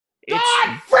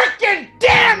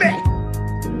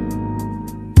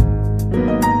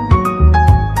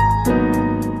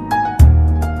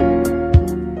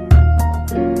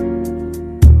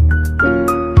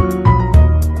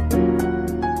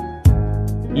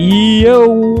Yo,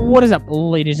 what is up,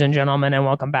 ladies and gentlemen, and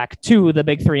welcome back to the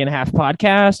Big 3.5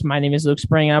 podcast. My name is Luke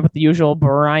Spring, and I'm with the usual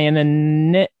Brian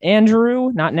and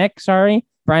Andrew, not Nick, sorry.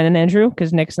 Brian and Andrew,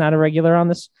 because Nick's not a regular on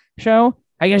this show.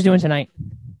 How you guys doing tonight?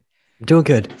 I'm doing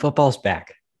good. Football's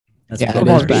back.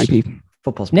 Football's back.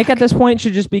 Football's Nick back. at this point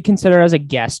should just be considered as a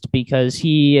guest because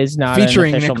he is not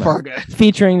featuring an official Nick Parga.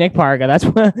 Featuring Nick Parga.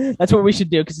 That's what we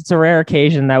should do because it's a rare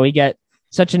occasion that we get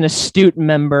such an astute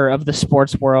member of the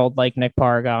sports world like Nick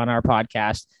Parga on our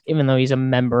podcast, even though he's a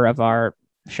member of our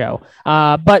show.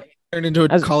 But Turned into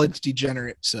a college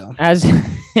degenerate. So as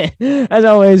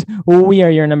always, we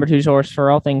are your number 2 source for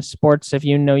all things sports. If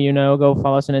you know, you know, go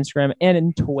follow us on Instagram and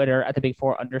in Twitter at the Big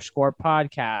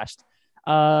 4_podcast.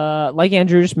 Like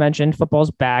Andrew just mentioned,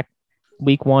 football's back.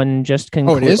 Week 1 just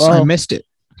concluded. it is? I missed it.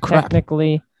 Crap.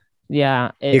 Technically,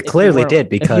 yeah. You clearly did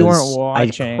because I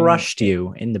watching, crushed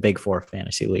you in the Big 4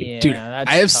 fantasy league. yeah, Dude, that's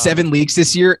I have tough. 7 leagues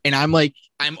this year, and I'm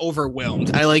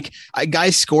overwhelmed. Guy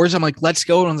scores. I'm like, let's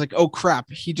go. And I was like, oh crap,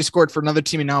 he just scored for another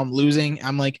team, and now I'm losing.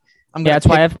 I'm like, Yeah, that's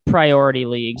why I have priority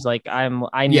leagues. Like I know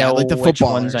like the which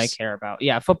ones footballers. I care about.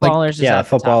 Yeah, footballers.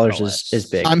 Footballers is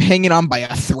big. I'm hanging on by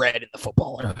a thread in the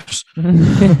footballers.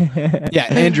 big. Yeah,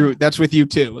 Andrew, that's with you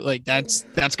too. Like that's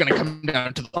gonna come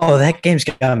down to Oh, that game's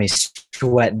got me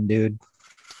sweating, dude.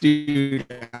 dude.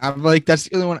 I'm like, that's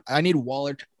the only one. I need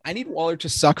Waller to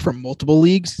suck from multiple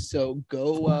leagues. So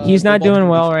go. He's not go doing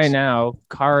Baltimore well defense. right now.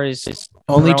 Carr is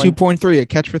Only throwing- 2.3, a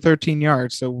catch for 13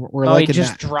 yards. So we're Oh, he liking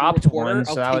just that. dropped Through a quarter, one,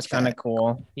 so I'll that take was kind of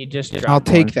cool. He just dropped I'll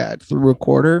take one. that through a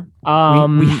quarter.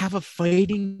 We have a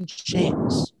fighting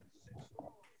chance.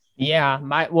 Yeah,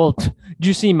 did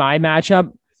you see my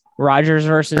matchup? Rodgers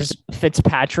versus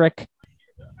Fitzpatrick.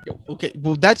 Okay,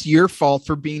 well, that's your fault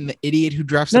for being the idiot who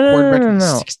drafts the No. quarterback in the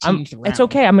 16th round. It's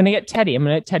okay. I'm gonna get Teddy.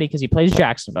 Because he plays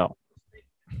Jacksonville.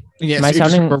 Yeah, Am I so you're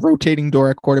just sounding- a rotating door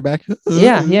at quarterback.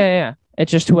 Yeah.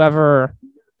 It's just whoever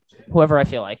I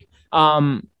feel like.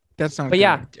 That's not. But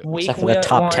yeah, Except for the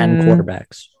top 10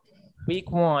 quarterbacks.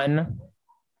 Week 1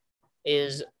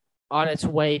 is on its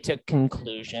way to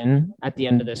conclusion at the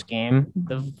end of this game.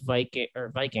 The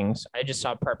Vikings. I just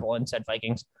saw purple and said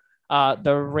Vikings.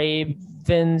 The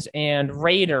Ravens and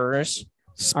Raiders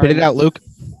Spit it out, Luke.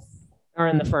 are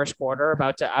in the first quarter.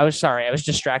 I was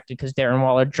distracted because Darren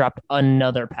Waller dropped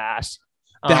another pass.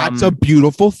 That's a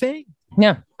beautiful thing.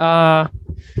 Yeah.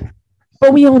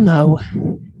 But we all know,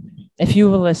 if you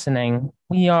were listening,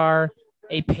 we are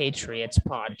a Patriots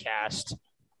podcast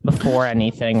before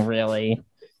anything, really.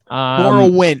 Or a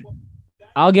win.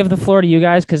 I'll give the floor to you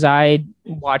guys because I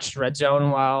watched Red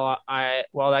Zone while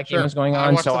that game Sure. was going I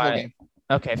on. watched the whole game.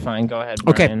 Okay, fine. Go ahead.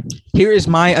 Okay. Brian. Here is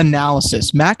my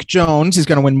analysis. Mac Jones is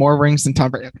going to win more rings than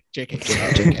Tom Brady. JK.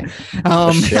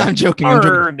 Sure. I'm joking.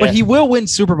 But he will win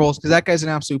Super Bowls because that guy's an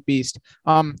absolute beast.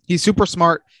 He's super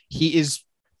smart. He is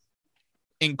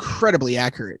incredibly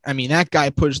accurate. I mean, that guy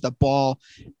pushes the ball.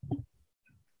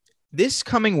 This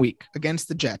coming week against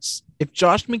the Jets, if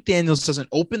Josh McDaniels doesn't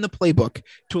open the playbook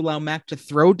to allow Mac to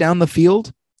throw down the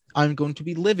field, I'm going to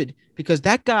be livid because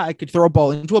that guy could throw a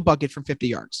ball into a bucket from 50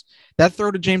 yards. That throw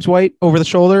to James White over the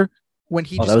shoulder when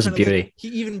he that was a beauty. he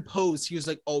even posed. He was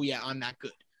like, "Oh yeah, I'm that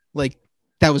good." Like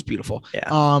that was beautiful.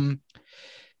 Yeah.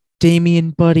 Damian,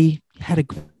 buddy, had a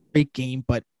great game,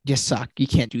 but you suck. You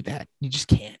can't do that. You just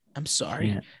can't. I'm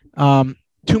sorry. Yeah.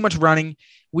 Too much running.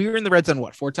 We were in the red zone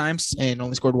 4 times and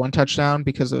only scored 1 touchdown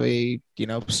because of a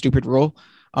stupid rule.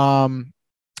 In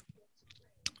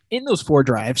those 4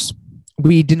 drives,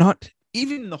 we did not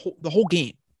even the whole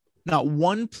game. Not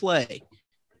one play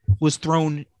was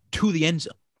thrown to the end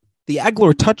zone. The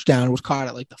Aguilar touchdown was caught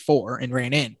at like the 4 and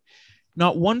ran in.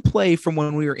 Not one play from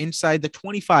when we were inside the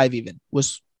 25 even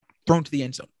was thrown to the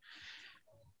end zone.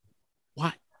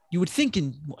 Why? You would think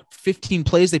in 15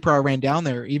 plays they probably ran down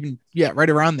there, right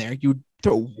around there. You would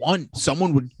throw 1.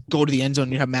 Someone would go to the end zone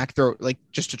and you'd have Mac throw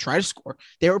just to try to score.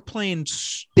 They were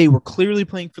clearly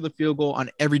playing for the field goal on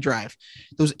every drive.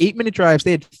 Those 8-minute drives,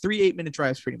 they had 3 8-minute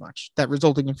drives pretty much that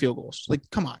resulted in field goals. Like,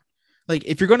 come on. Like,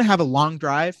 if you're going to have a long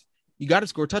drive, you got to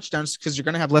score touchdowns because you're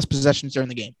going to have less possessions during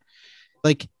the game.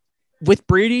 Like, with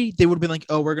Brady, they would have been like,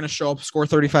 oh, we're going to show up, score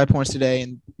 35 points today,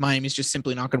 and Miami's just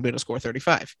simply not going to be able to score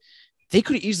 35. They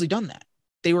could have easily done that.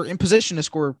 They were in position to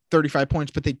score 35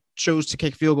 points, but they chose to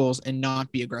kick field goals and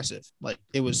not be aggressive. Like,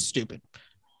 it was stupid.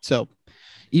 So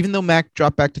even though Mac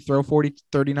dropped back to throw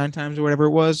 39 times or whatever it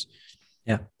was.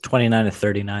 Yeah, 29 to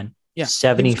 39. Yeah,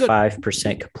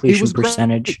 75% completion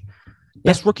percentage.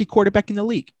 Best rookie quarterback in the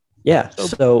league. Yeah.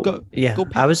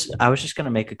 I was just going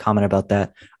to make a comment about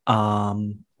that.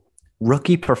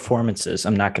 Rookie performances.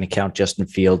 I'm not going to count Justin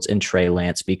Fields and Trey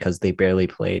Lance because they barely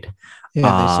played.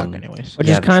 Yeah, they suck anyways. Which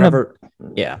is kind of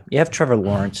Yeah, you have Trevor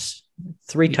Lawrence,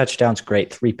 3 touchdowns,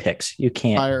 great, 3 picks. You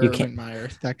can't. Urban Meyer.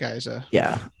 That guy's a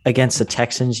against the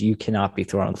Texans. You cannot be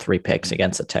throwing 3 picks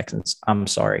against the Texans. I'm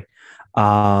sorry.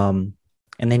 And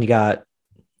then you got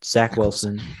Zach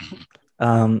Wilson.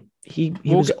 He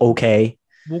was okay.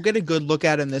 We'll get a good look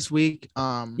at him this week.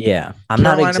 I'm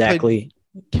not exactly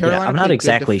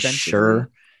sure.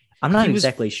 I'm not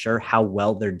exactly sure how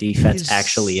well their defense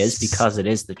actually is because it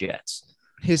is the Jets.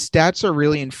 His stats are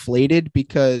really inflated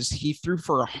because he threw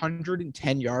for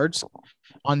 110 yards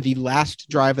on the last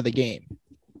drive of the game.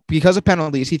 Because of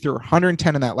penalties, he threw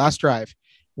 110 in that last drive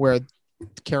where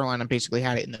Carolina basically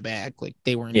had it in the bag. Like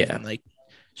they weren't even like,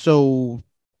 so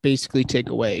basically take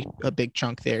away a big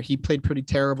chunk there. He played pretty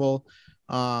terrible.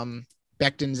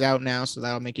 Becton's out now, so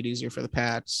that'll make it easier for the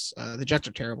Pats. The Jets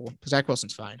are terrible. Zach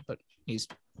Wilson's fine, but he's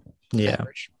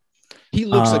average. He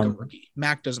looks like a rookie.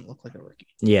 Mac doesn't look like a rookie.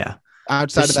 Yeah.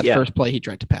 Outside of that first play he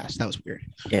tried to pass. That was weird.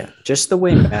 Yeah. Just the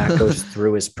way Mac goes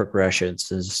through his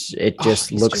progressions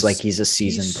looks like he's a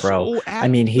seasoned pro. So I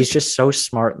mean, he's just so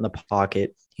smart in the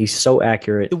pocket. He's so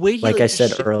accurate. The way he, like I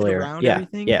said earlier. Yeah.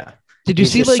 Yeah. Did you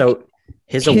see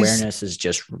his awareness is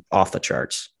just off the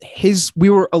charts. We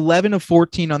were 11 of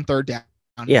 14 on third down.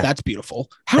 Yeah, that's beautiful.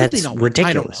 How did they know?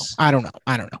 Ridiculous. I don't know.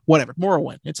 Whatever. Morrow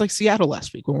win. It's like Seattle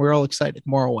last week when we were all excited.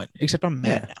 Morrow win. Except I'm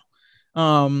mad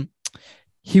now.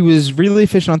 He was really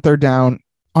efficient on third down.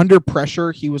 Under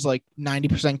pressure, he was like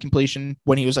 90% completion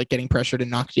when he was like getting pressured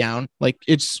and knocked down. Like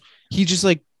he's just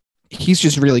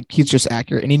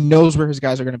accurate and he knows where his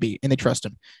guys are going to be and they trust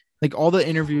him. Like all the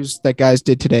interviews that guys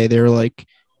did today, they were like,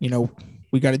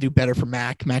 we got to do better for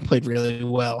Mac. Mac played really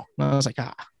well. And I was like,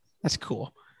 that's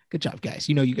cool. Good job, guys.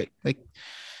 You get I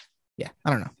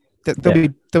don't know.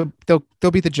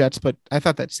 They'll beat the Jets, but I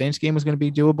thought that Saints game was going to be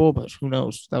doable, but who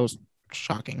knows? That was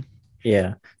shocking.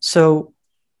 Yeah. So,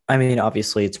 I mean,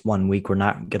 obviously it's 1 week. We're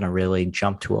not going to really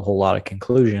jump to a whole lot of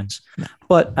conclusions,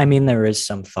 but I mean, there is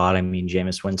some thought. I mean,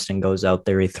 Jameis Winston goes out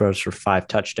there, he throws for 5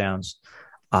 touchdowns.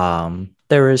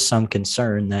 There is some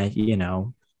concern that,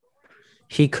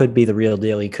 he could be the real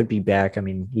deal. He could be back. I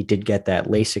mean, he did get that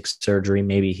LASIK surgery.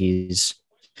 Maybe he's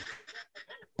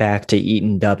back to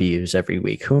eating W's every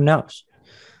week. Who knows?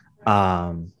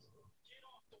 But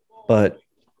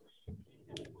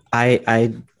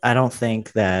I don't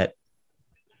think that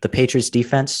the Patriots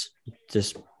defense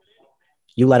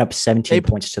you let up 17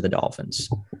 points to the Dolphins.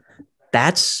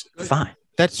 That's fine.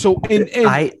 That's so.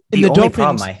 The only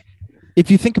problem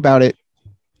if you think about it,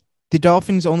 the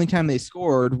Dolphins' only time they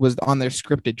scored was on their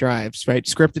scripted drives, right?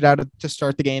 Scripted out to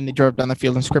start the game, they drove down the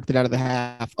field and scripted out of the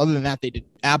half. Other than that, they did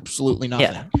absolutely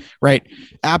nothing, right?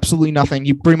 Absolutely nothing.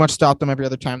 You pretty much stopped them every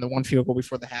other time. The one field goal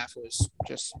before the half was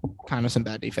just kind of some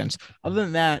bad defense. Other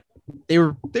than that, they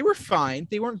were fine.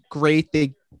 They weren't great.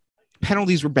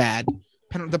 Penalties were bad.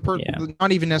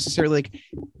 Not even necessarily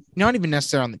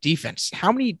on the defense.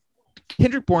 How many?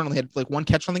 Kendrick Bourne only had like 1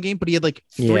 catch on the game, but he had like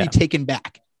 3 taken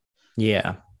back.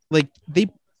 Yeah. Like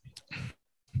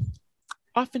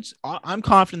offense, I'm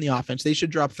confident in the offense. They should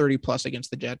drop 30 plus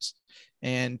against the Jets,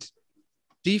 and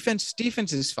defense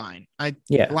is fine.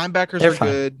 Linebackers are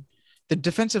good. The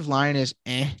defensive line is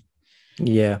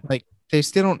Yeah, like they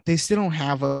still don't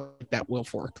have that Will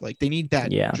Fork. Like they need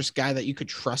that just guy that you could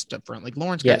trust up front. Like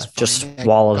Lawrence, just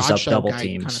swallows up double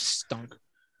teams. Kind of stunk.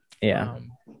 Yeah,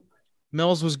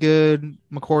 Mills was good.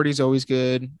 McCourty's always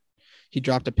good. He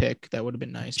dropped a pick. That would have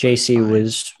been nice. JC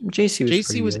was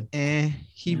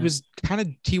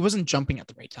he wasn't jumping at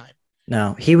the right time.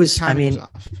 No, he was. I mean,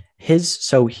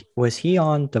 was he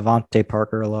on Devontae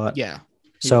Parker a lot? Yeah.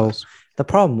 So the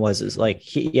problem was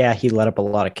he let up a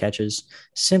lot of catches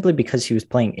simply because he was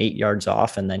playing 8 yards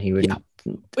off, and then he would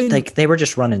they were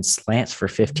just running slants for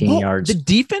 15 yards. The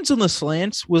defense on the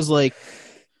slants was like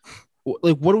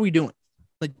what are we doing?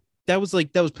 That was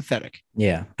pathetic.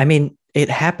 Yeah. I mean, it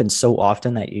happens so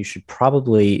often that you should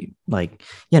probably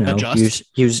use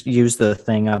the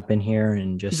thing up in here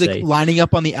and just say lining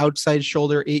up on the outside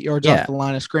shoulder 8 yards off the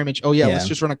line of scrimmage. Oh yeah, let's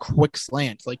just run a quick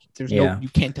slant. Like there's you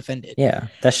can't defend it. Yeah.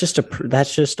 That's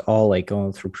just all like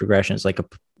going through progressions, like a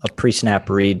pre-snap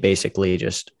read, basically.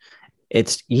 Just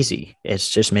it's easy. It's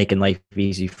just making life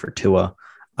easy for Tua.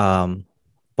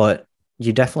 But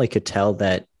you definitely could tell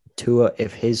that Tua,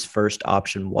 if his first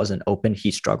option wasn't open,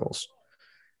 he struggles.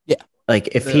 Yeah. Like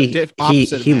if he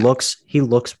looks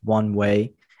one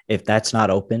way, if that's not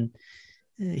open,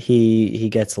 he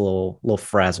gets a little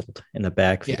frazzled in the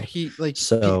backfield. Devontae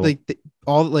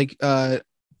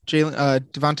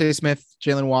Smith,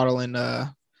 Jalen Waddle, and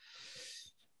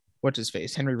what's his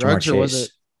face? Henry Ruggs, or was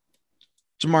it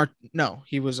Jamar? No,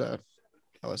 he was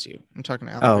LSU. I'm talking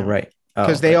to Alabama. Oh, right.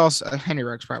 because they also Henry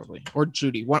Ruggs probably or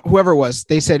Judy, whoever it was.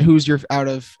 They said who's your out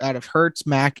of Hurts,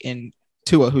 Mac, and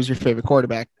Tua, who's your favorite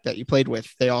quarterback that you played with?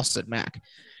 They all said Mac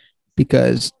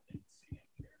because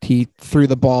he threw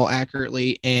the ball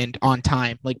accurately and on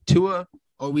time. Like Tua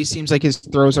always seems like his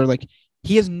throws are like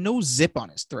he has no zip on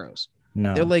his throws.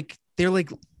 No, they're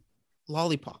like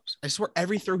lollipops. I swear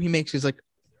every throw he makes is like,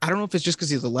 I don't know if it's just because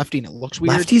he's a lefty and it looks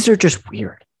weird. Lefties are just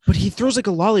weird. But he throws like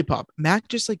a lollipop. Mac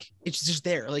just like, it's just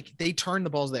there. Like they turn the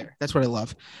balls there. That's what I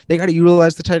love. They got to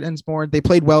utilize the tight ends more. They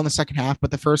played well in the second half,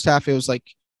 but the first half, it was like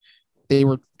they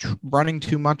were running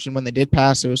too much. And when they did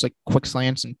pass, it was like quick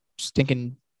slants and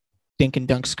stinking dink and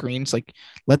dunk screens. Like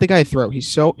let the guy throw. He's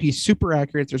super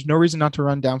accurate. There's no reason not to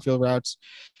run downfield routes.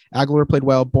 Aguilar played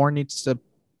well. Bourne needs to,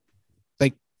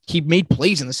 like, he made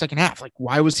plays in the second half. Like,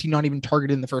 why was he not even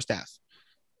targeted in the first half?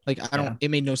 Like,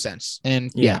 it made no sense.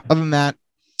 And other than that,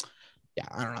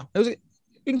 I don't know. It was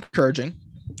encouraging.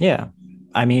 Yeah.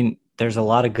 I mean, there's a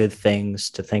lot of good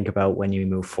things to think about when you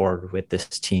move forward with this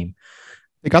team.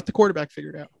 They got the quarterback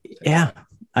figured out. Yeah.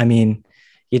 I mean,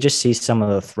 you just see some of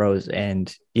the throws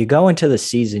and you go into the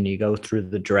season, you go through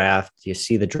the draft, you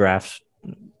see the draft,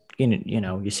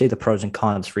 you see the pros and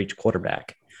cons for each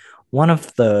quarterback. One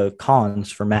of the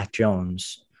cons for Mac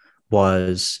Jones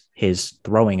was his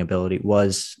throwing ability,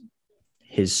 was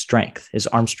his strength, his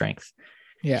arm strength.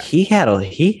 Yeah. He had a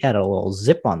little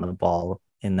zip on the ball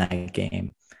in that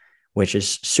game, which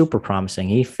is super promising.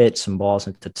 He fit some balls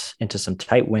into some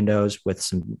tight windows with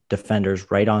some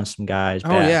defenders right on some guys'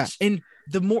 backs. Oh yeah. And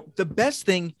the best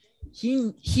thing,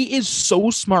 he is so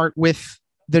smart with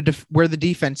where the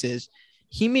defense is.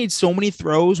 He made so many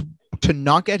throws to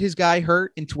not get his guy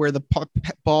hurt into where the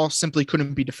ball simply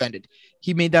couldn't be defended.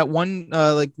 He made that one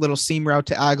like little seam route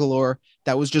to Aguilar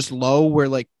that was just low, where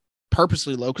like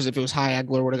purposely low, because if it was high,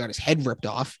 Aguilar would have got his head ripped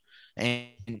off, and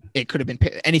it could have been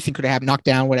anything could have happened, knocked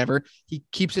down, whatever. He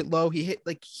keeps it low. He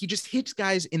just hits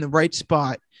guys in the right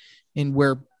spot, and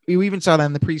where we even saw that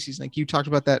in the preseason. Like you talked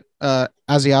about that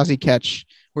Asiasi catch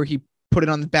where he put it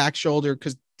on the back shoulder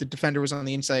because the defender was on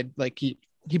the inside. Like he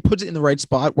puts it in the right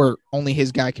spot where only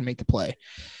his guy can make the play.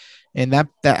 And that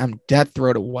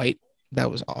throw to White,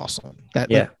 that was awesome.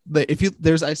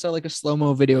 I saw like a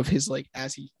slow-mo video of his, like,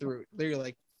 as he threw it, literally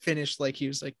like finished like he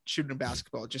was like shooting a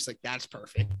basketball, just like that's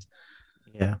perfect.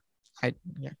 Yeah.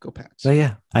 Go Pats. So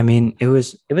yeah, I mean, it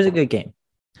was a good game.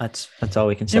 That's all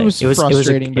we can say. It was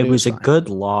frustrating. It was a good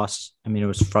loss. I mean, it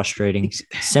was frustrating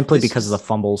simply because of the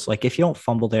fumbles. Like if you don't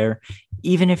fumble there,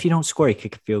 even if you don't score, you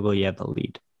kick a field goal, you have the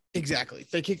lead. Exactly.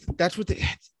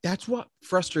 That's what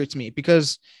frustrates me,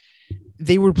 because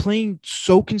they were playing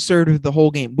so conservative the whole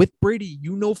game. With Brady,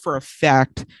 for a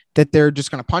fact that they're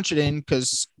just going to punch it in,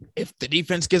 because if the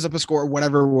defense gives up a score,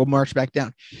 whatever, we'll march back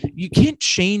down. You can't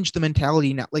change the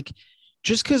mentality now. Like,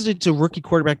 just because it's a rookie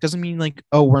quarterback doesn't mean like,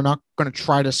 oh, we're not going to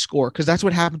try to score, because that's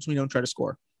what happens when you don't try to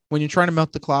score. When you're trying to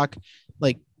melt the clock,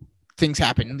 like, things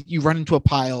happen. You run into a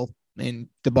pile and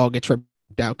the ball gets ripped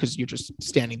out because you're just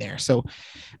standing there. So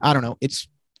I don't know.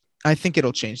 I think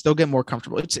it'll change. They'll get more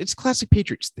comfortable. It's classic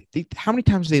Patriots. How many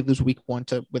times did they lose week one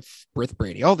with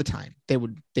Brady? All the time. They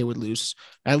would lose,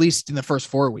 at least in the first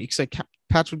 4 weeks. Like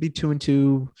Pats would be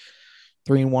 2-2,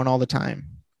 3-1 all the time.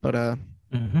 But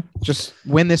just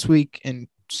win this week and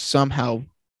somehow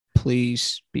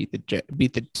please beat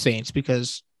the Saints,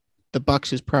 because the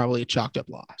Bucs is probably a chalked up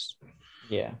loss.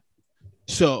 Yeah.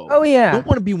 So don't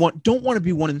want to be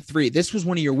 1-3. This was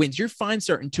one of your wins. You're fine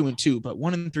starting 2-2, but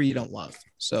 1-3 you don't love.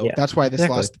 So that's why this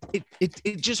loss,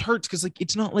 it just hurts, because like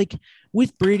it's not like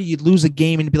with Brady you'd lose a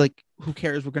game and be like, who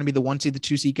cares? We're gonna be the 1 seed, the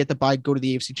 2 seed, get the bye, go to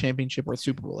the AFC Championship or the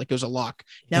Super Bowl. Like it was a lock.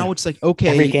 Now it's like, okay,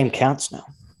 every game counts now.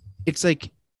 It's like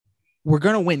we're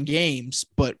gonna win games,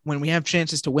 but when we have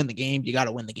chances to win the game, you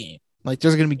gotta win the game. Like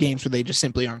there's gonna be games where they just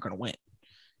simply aren't gonna win.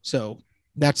 So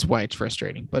that's why it's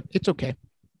frustrating, but it's okay.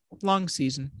 Long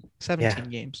season, 17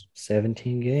 games.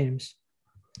 17 games.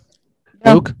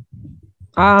 Luke?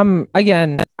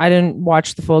 Again, I didn't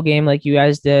watch the full game like you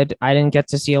guys did. I didn't get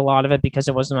to see a lot of it because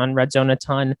it wasn't on Red Zone a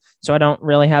ton. So I don't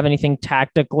really have anything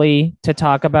tactically to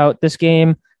talk about this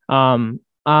game.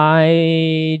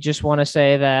 I just want to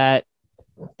say that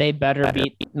they better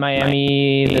beat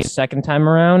Miami the second time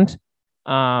around.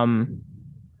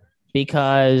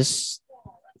 Because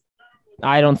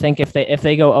I don't think if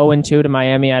they go 0-2 to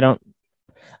Miami, I don't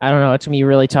know. It's gonna be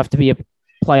really tough to be a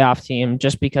playoff team,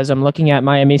 just because I'm looking at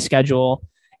Miami's schedule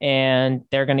and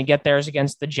they're gonna get theirs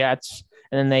against the Jets,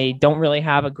 and then they don't really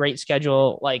have a great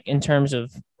schedule, like in terms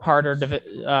of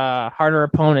harder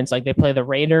opponents. Like they play the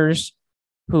Raiders,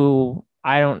 who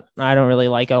I don't really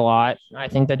like a lot. I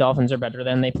think the Dolphins are better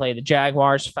than. They play the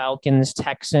Jaguars, Falcons,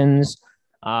 Texans,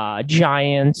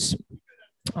 Giants,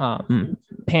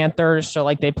 Panthers. So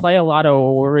like they play a lot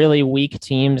of really weak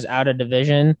teams out of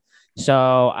division.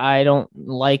 So I don't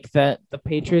like that the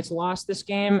Patriots lost this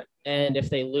game. And if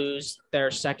they lose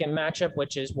their second matchup,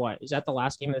 which is what? Is that the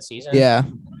last game of the season? Yeah.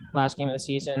 Last game of the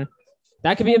season.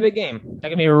 That could be a big game. That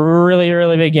could be a really,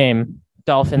 really big game.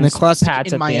 Dolphins, Pats at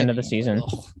the end of the season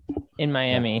in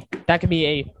Miami. That could be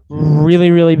a really,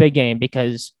 really big game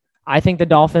because I think the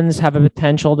Dolphins have a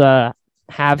potential to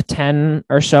have 10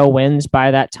 or so wins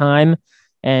by that time.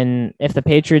 And if the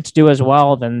Patriots do as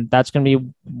well, then that's going to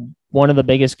be one of the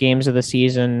biggest games of the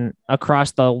season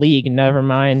across the league, never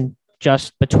mind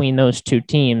just between those two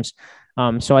teams.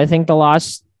 So I think the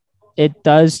loss, it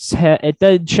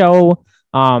did show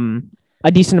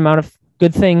a decent amount of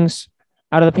good things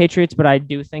out of the Patriots, but I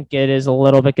do think it is a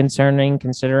little bit concerning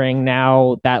considering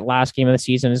now that last game of the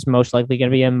season is most likely going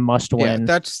to be a must win.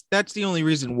 Yeah, that's the only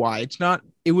reason why.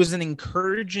 It was an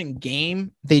encouraging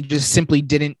game. They just simply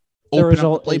didn't open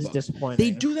up the playbook. Is disappointing.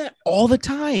 They do that all the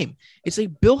time. It's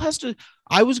like Bill has to.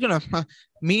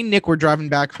 Me and Nick were driving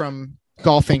back from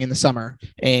golfing in the summer,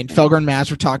 and Felger and Maz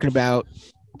were talking about,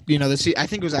 I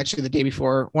think it was actually the day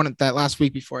before, that last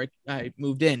week before I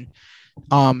moved in.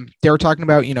 They were talking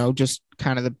about, just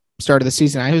kind of the start of the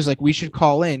season. I was like, we should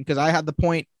call in because I had the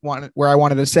point where I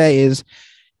wanted to say is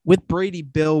with Brady,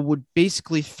 Bill would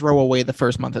basically throw away the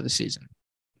first month of the season.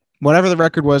 Whatever the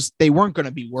record was, they weren't going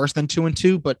to be worse than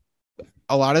 2-2, but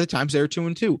a lot of the times they were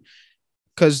 2-2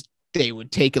 because they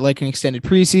would take it like an extended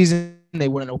preseason. They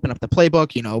wouldn't open up the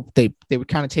playbook. They would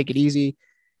kind of take it easy.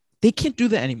 They can't do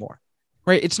that anymore.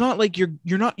 Right. It's not like you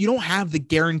don't have the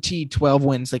guaranteed 12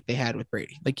 wins like they had with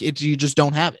Brady. Like you just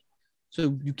don't have it.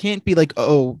 So you can't be like,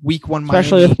 week one,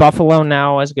 especially Miami. with Buffalo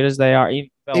now as good as they are. Even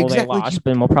though they lost,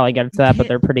 but we'll probably get into that, but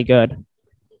they're pretty good.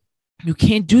 You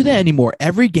can't do that anymore.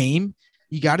 Every game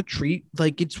you got to treat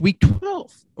like it's week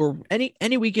 12 or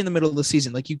any week in the middle of the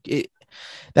season. Like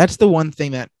that's the one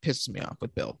thing that pisses me off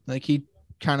with Bill. Like he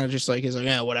kind of just like, is like,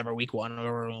 yeah, whatever, week one,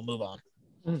 we'll move on.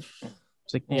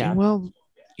 It's like, yeah, well,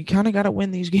 you kind of got to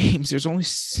win these games. There's only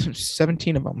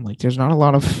 17 of them. Like there's not a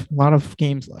lot of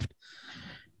games left.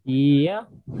 Yeah.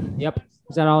 Yep.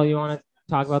 Is that all you want to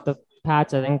talk about the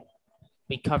Pats? I think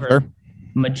we covered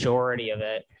majority of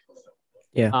it.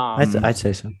 Yeah, I'd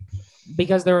say so.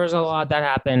 Because there was a lot that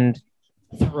happened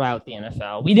throughout the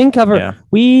NFL.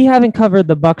 We haven't covered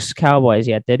the Bucks Cowboys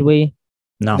yet, did we?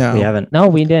 No, we haven't. No,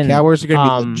 we didn't. Cowboys are going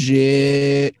to be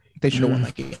legit. They should have won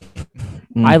that game.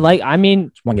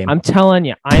 One game. I'm telling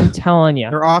you.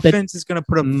 Their offense is going to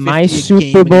put up 50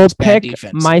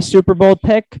 my Super Bowl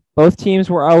pick. Both teams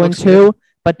were 0-2,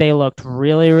 but they looked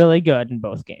really, really good in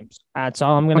both games. That's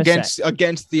all I'm going to say.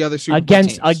 Against the other Super Bowl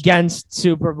teams. Against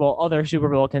other Super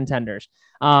Bowl contenders.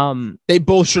 They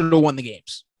both should have won the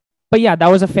games. But yeah, that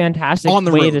was a fantastic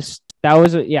way that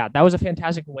was a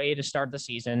fantastic way to start the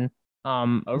season.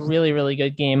 A really, really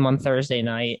good game on Thursday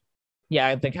night.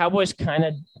 Yeah, the Cowboys kind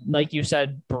of, like you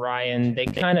said, Brian, they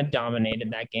kind of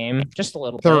dominated that game just a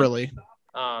little thoroughly. bit.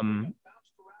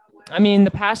 I mean,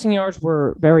 the passing yards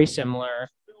were very similar,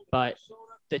 but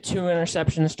the 2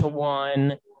 interceptions to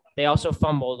 1. They also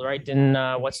fumbled, right? Didn't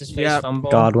fumble?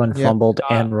 Godwin fumbled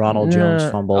and Ronald Jones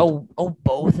fumbled. Oh,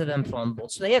 both of them fumbled.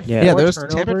 So they had there was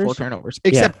 4 turnovers.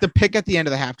 Except the pick at the end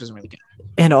of the half doesn't really count.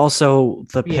 And also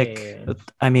the pick.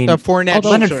 I mean, Leonard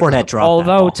Fournette dropped.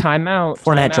 Although timeout,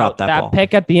 Fournette dropped that ball. That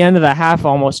pick at the end of the half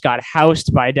almost got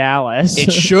housed by Dallas.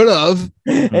 It should have.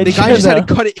 The guy just had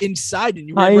to cut it inside, and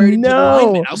you were right into the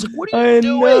lineman. I was like, "What are you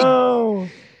doing?" Know.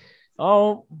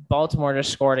 Oh, Baltimore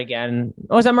just scored again.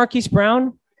 Oh, is that Marquise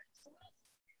Brown?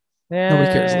 Yeah,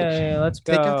 nobody cares. Let's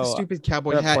go. Take off the stupid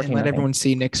cowboy hat and let everyone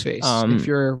see Nick's face. If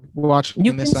you're watching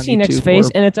you this can on see YouTube, Nick's face,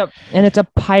 and it's a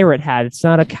pirate hat. It's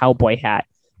not a cowboy hat.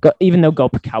 Even though go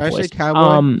Cowboys. Did I say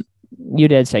cowboy? You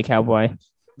did say cowboy.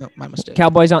 No, my mistake.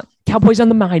 Cowboys on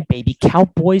the mind, baby.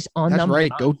 Cowboys on That's the right.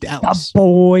 mind. Go Dallas. The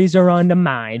boys are on the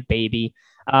mind, baby.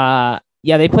 Yeah,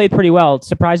 they played pretty well.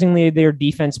 Surprisingly, their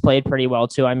defense played pretty well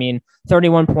too. I mean,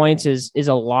 31 points is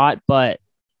a lot, but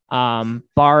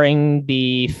barring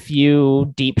the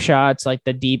few deep shots like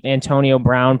the deep Antonio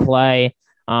Brown play.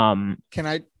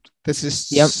 This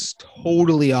is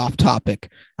totally off topic.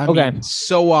 I mean,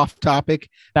 so off topic.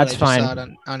 That's fine. I saw it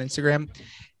on Instagram.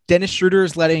 Dennis Schroeder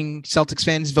is letting Celtics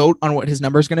fans vote on what his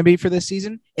number is going to be for this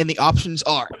season. And the options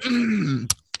are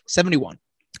 71,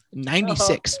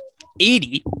 96,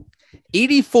 80,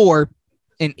 84,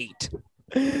 and 8.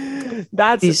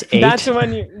 He's eight. That's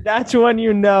when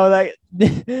you know that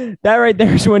that right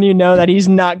there is when you know that he's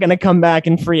not going to come back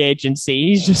in free agency.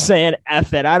 He's just saying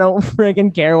F it. I don't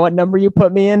freaking care what number you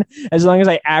put me in. As long as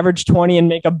I average 20 and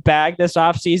make a bag this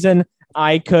offseason,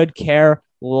 I could care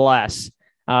less.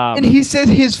 And he said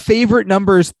his favorite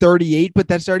number is 38, but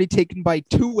that's already taken by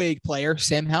two-way player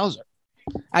Sam Hauser.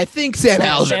 I think Sam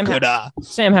Hauser could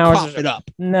Sam Hauser cough it up.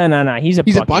 No. He's a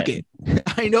bucket.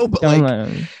 I know, but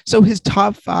Don't so his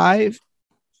top five.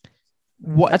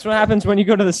 That's what happens when you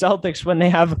go to the Celtics when they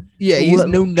have he's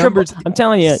no numbers. I'm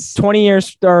telling you, 20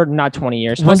 years or not 20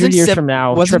 years, 100 years from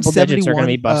now, triple digits are going to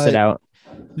be busted out.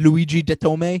 Luigi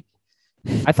Detome.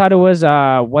 I thought it was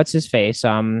what's his face,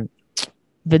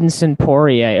 Vincent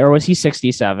Poirier, or was he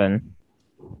 67?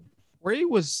 Poirier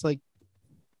was like.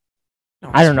 No,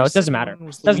 I don't know. It doesn't matter.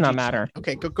 Does not matter.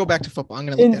 Okay, go back to football. I'm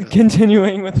going to look that up.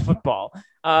 Continuing with football.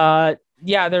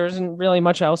 Yeah, there isn't really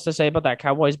much else to say about that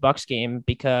Cowboys-Bucks game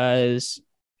because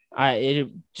it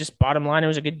just bottom line, it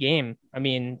was a good game. I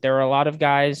mean, there were a lot of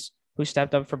guys who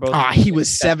stepped up for both. He was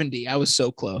 70. I was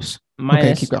so close.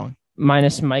 Okay, keep going.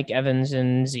 Minus Mike Evans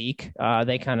and Zeke.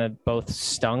 They kind of both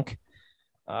stunk.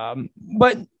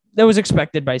 But that was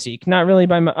expected by Zeke. Not really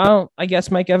by I guess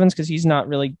Mike Evans because he's not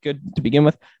really good to begin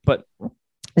with. But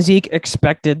Zeke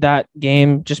expected that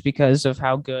game just because of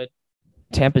how good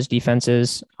Tampa's defense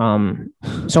is.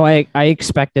 So I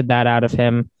expected that out of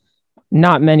him.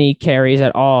 Not many carries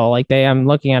at all. Like I'm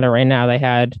looking at it right now. They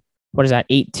had,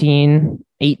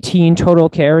 18 total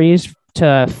carries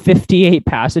to 58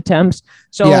 pass attempts.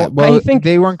 So I think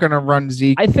they weren't going to run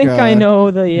Zeke. I think I know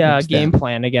the game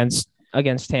plan against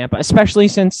Tampa, especially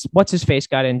since what's his face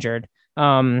got injured.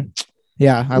 Who's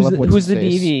the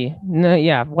DB? No,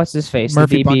 yeah, what's his face?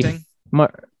 Murphy the DB.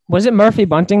 Bunting. Was it Murphy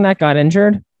Bunting that got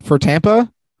injured for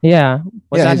Tampa? Yeah,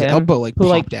 that his him? elbow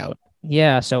popped out.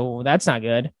 Yeah, so that's not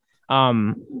good.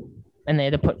 And they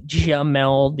had to put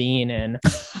Jamel Dean in.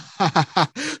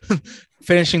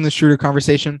 Finishing the Schroeder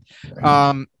conversation.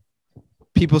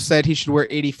 People said he should wear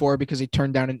 84 because he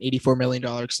turned down an $84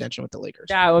 million extension with the Lakers.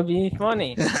 That would be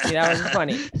funny. That would be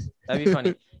funny. That'd be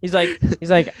funny. He's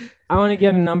like, I want to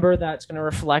get a number that's going to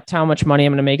reflect how much money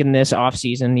I'm going to make in this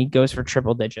offseason. He goes for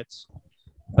triple digits,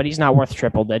 but he's not worth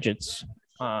triple digits.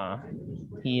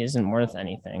 He isn't worth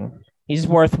anything. He's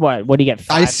worth what? What do you get?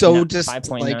 I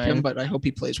dislike him, but I hope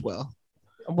he plays well.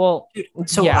 Well,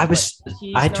 so I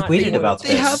tweeted about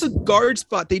this. They have a guard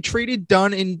spot. They traded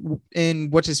Dunn in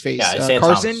what's his face? Isaiah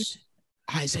Carson. Thomas.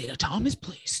 Isaiah Thomas,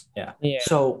 please. Yeah.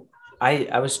 So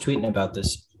I was tweeting about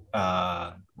this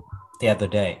the other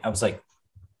day. I was like,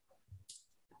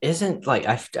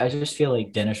 I just feel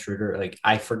like Dennis Schroeder,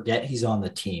 I forget he's on the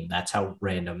team. That's how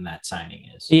random that signing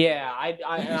is. Yeah, I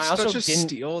also such a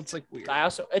steal. It's weird.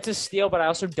 It's a steal, but I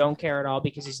also don't care at all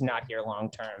because he's not here long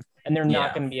term, and they're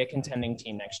not going to be a contending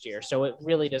team next year. So it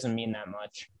really doesn't mean that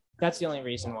much. That's the only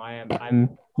reason why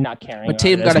I'm not caring. But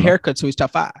Tatum got a haircut, so he's top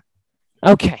 5.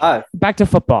 Okay, back to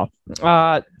football.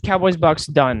 Cowboys Bucks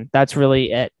done. That's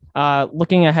really it.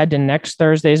 Looking ahead to next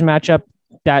Thursday's matchup.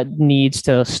 That needs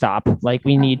to stop.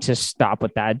 We need to stop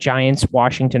with that Giants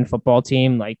Washington football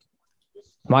team.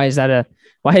 Why is that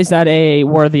a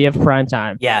worthy of prime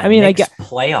time? Yeah, I mean, Nick's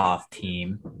playoff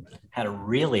team had a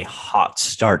really hot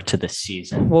start to the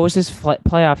season. What was his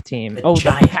playoff team? The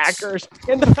Giants. The Packers.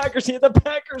 And the Packers. Yeah, the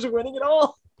Packers are winning it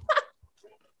all.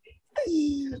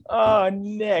 Oh,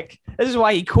 Nick. This is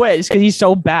why he quit. It's because he's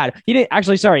so bad. He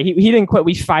didn't quit.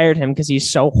 We fired him because he's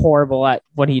so horrible at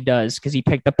what he does because he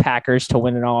picked the Packers to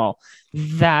win it all.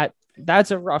 That's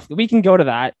a rough. We can go to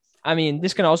that. I mean,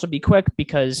 this can also be quick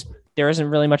because there isn't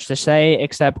really much to say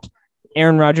except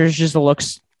Aaron Rodgers just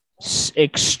looks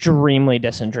extremely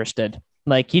disinterested.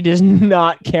 He does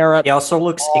not care. He also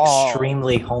looks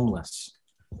extremely homeless.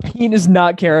 He does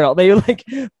not care at all. They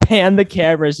pan the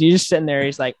cameras. He's just sitting there.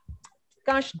 He's like,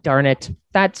 gosh darn it,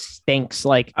 that stinks.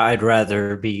 I'd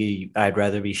rather be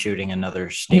shooting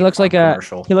another State he looks like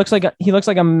commercial. He looks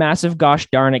like a massive gosh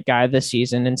darn it guy this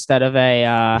season instead of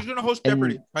a he's gonna host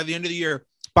Jeopardy by the end of the year.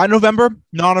 By November,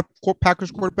 not a Packers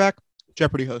quarterback,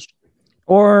 Jeopardy host.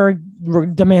 Or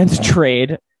demands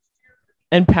trade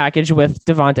and package with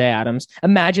Devontae Adams.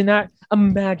 Imagine that.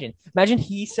 Imagine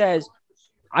he says,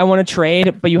 I want to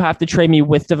trade, but you have to trade me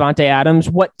with Devontae Adams.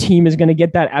 What team is going to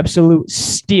get that absolute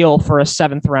steal for a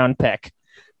 7th round pick?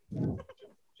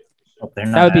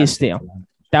 That would be a steal.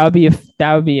 That would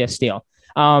be a steal.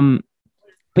 But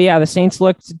yeah, the Saints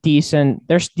looked decent.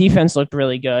 Their defense looked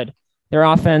really good. Their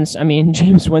offense,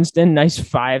 James Winston, nice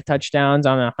 5 touchdowns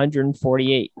on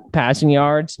 148 passing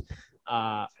yards.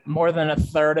 More than a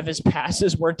third of his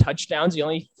passes were touchdowns. He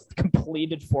only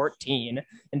completed 14,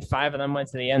 and 5 of them went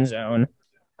to the end zone.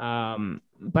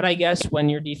 But I guess when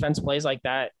your defense plays like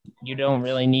that, you don't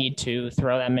really need to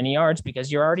throw that many yards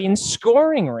because you're already in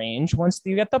scoring range once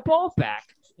you get the ball back.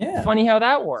 Yeah. Funny how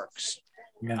that works.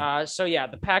 Yeah.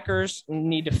 The Packers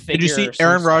need to figure. Did you see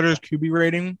Aaron Rodgers' QB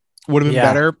rating would have been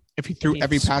better if he threw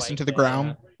every pass into the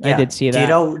ground? I did see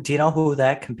that. Do you know who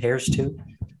that compares to?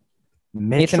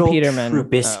 Nathan Peterman.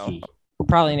 Trubisky. Oh.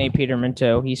 Probably Nate Peterman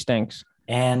too. He stinks.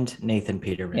 And Nathan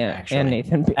Peterman, actually. And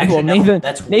Nathan.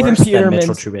 That's Nathan worse Peterman. than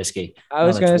Mitchell Trubisky.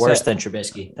 That's worse than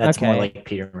Trubisky. That's more like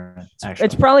Peterman. Actually,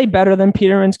 it's probably better than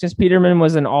Peterman's because Peterman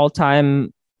was an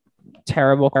all-time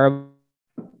terrible.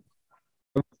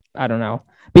 I don't know.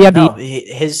 But yeah,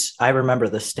 I remember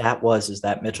the stat is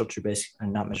that Mitchell Trubisky,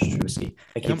 not Mitchell Trubisky.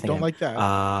 I keep thinking. Don't like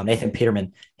that. Nathan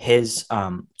Peterman, his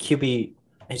QBR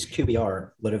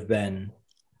would have been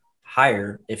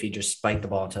higher if he just spiked the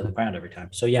ball into the ground every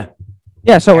time. So yeah.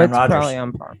 Yeah, so Aaron Rodgers, probably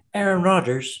on par. Aaron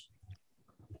Rodgers,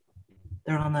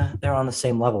 they're on the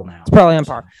same level now. It's probably on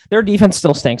par. Their defense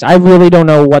still stinks. I really don't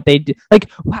know what they do.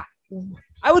 Like, wow,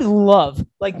 I would love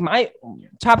my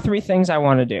top 3 things I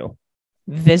want to do.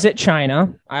 Visit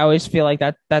China. I always feel like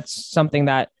that's something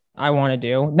that I want to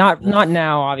do. Not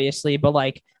now, obviously, but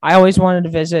I always wanted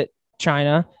to visit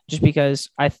China just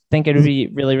because I think it would be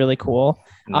really, really cool.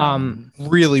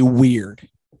 Really weird.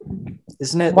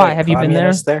 Isn't it? Why? Have you been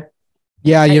there?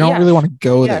 Yeah, you don't really want to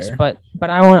go there. But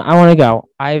I want to go.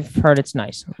 I've heard it's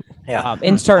nice. Yeah,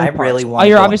 in certain parts. Really want.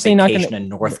 You're obviously not going to in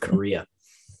North Korea.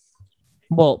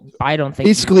 Well, I don't think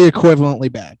basically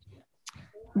equivalently bad.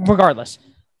 Regardless,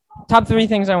 top 3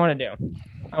 things I want to do.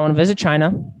 I want to visit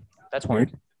China. That's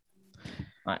one.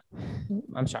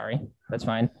 I'm sorry. That's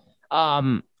fine.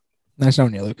 Nice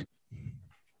knowing you, Luke.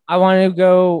 I want to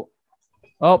go.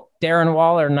 Oh, Darren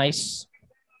Waller, nice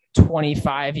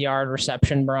 25-yard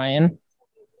reception, Brian.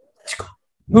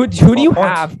 Who do you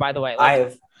have, by the way?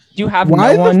 Do you have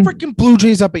why no one? The freaking Blue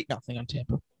Jays up 8-0 on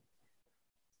Tampa?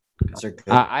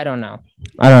 I don't know.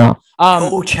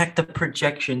 Go check the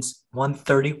projections.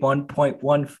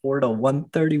 131.14 to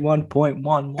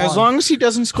 131.11. As long as he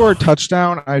doesn't score a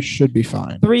touchdown, I should be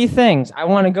fine. 3 things. I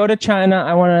want to go to China.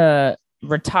 I want to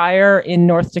retire in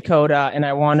North Dakota, and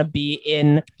I want to be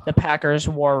in the Packers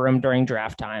war room during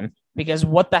draft time. Because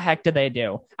what the heck did they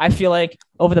do? I feel like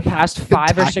over the past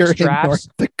 5 or 6 drafts,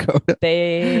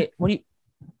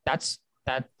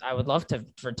 I would love to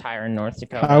retire in North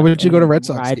Dakota. How would you go to Red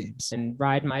Sox games and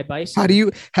ride my bicycle? How do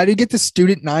you get the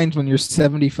student 9s when you're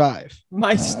 75?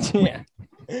 My student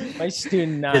 9.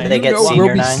 Did they get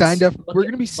senior 9s? We're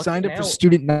going to be signed up for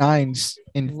student 9s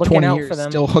in 20 years.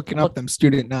 Still hooking up them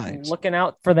student 9s. Looking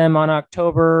out for them on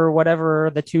October,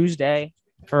 whatever, the Tuesday.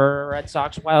 For Red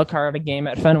Sox wild card game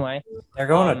at Fenway. They're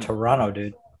going to Toronto,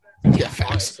 dude. Yeah,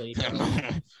 fast.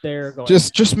 They're going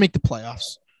just make the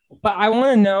playoffs. But I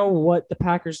want to know what the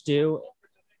Packers do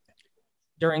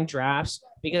during drafts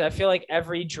because I feel like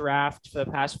every draft for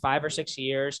the past 5 or 6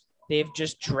 years, they've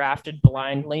just drafted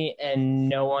blindly and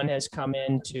no one has come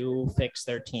in to fix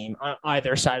their team on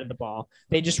either side of the ball.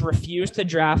 They just refuse to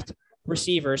draft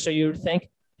receivers. So you would think,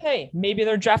 hey, maybe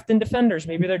they're drafting defenders.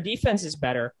 Maybe their defense is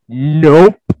better.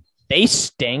 Nope. They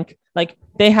stink.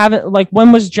 They haven't,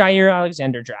 when was Jair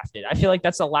Alexander drafted? I feel like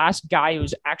that's the last guy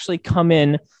who's actually come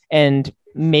in and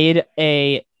made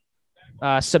a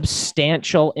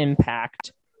substantial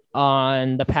impact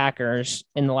on the Packers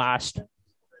in the last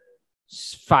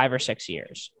 5 or 6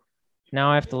 years.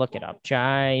 Now I have to look it up.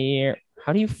 Jair.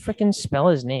 How do you freaking spell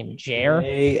his name? Jair?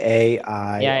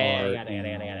 Jair. Yeah, I got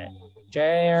it.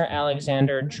 Jair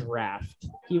Alexander draft.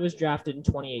 He was drafted in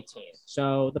 2018.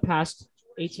 So the past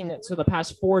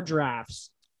 4 drafts.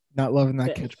 Not loving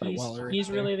that catch by Waller.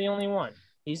 He's really the only one.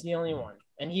 He's the only one.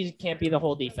 And he can't be the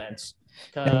whole defense.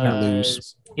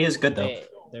 Lose. He is good, though.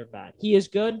 They're bad. He is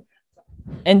good.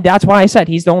 And that's why I said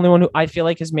he's the only one who I feel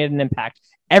like has made an impact.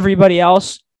 Everybody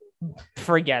else,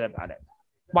 forget about it.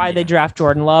 Why they draft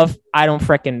Jordan Love, I don't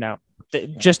freaking know.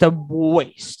 Just a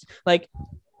waste.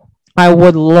 I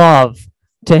would love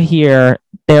to hear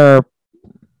their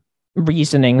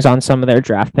reasonings on some of their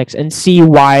draft picks and see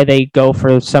why they go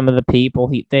for some of the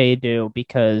people they do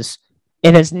because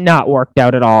it has not worked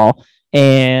out at all.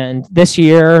 And this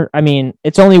year,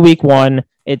 it's only week 1.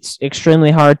 It's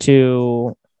extremely hard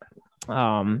to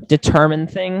determine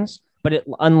things. But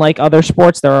unlike other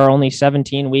sports, there are only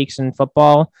 17 weeks in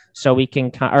football, so we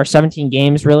can or 17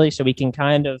 games really, so we can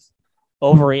kind of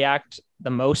overreact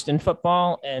the most in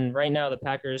football. And right now, the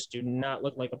Packers do not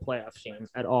look like a playoff team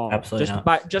at all. Absolutely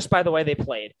just by the way they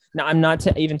played. Now, I'm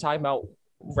not even talking about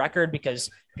record, because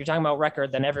if you're talking about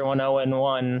record, then everyone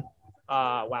 0-1.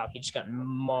 Wow, he just got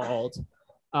mauled.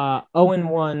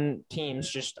 0-1 teams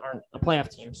just aren't a playoff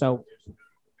team. So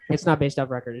it's not based off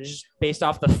record. It's just based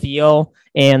off the feel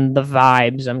and the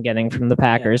vibes I'm getting from the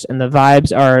Packers. And the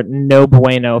vibes are no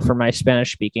bueno for my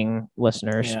Spanish-speaking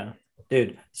listeners. Yeah,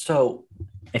 dude. So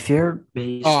if you're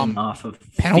basing off of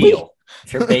penalty? feel,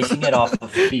 if you're basing it off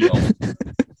of feel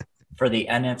for the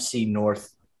NFC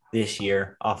North this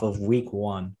year off of week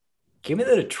 1, give me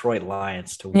the Detroit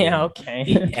Lions to win okay.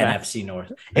 the NFC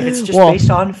North. If it's just based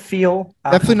on feel,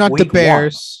 definitely not the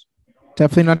Bears.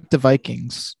 Definitely not the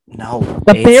Vikings. No,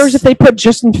 the Bears. If they put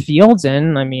Justin Fields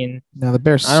in, I mean, no, the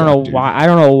Bears. I don't know why. I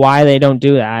don't know why they don't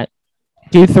do that.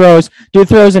 Dude throws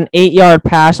an 8-yard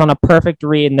pass on a perfect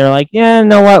read, and they're like, "Yeah, you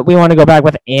know what? We want to go back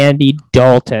with Andy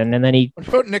Dalton," and then he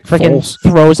freaking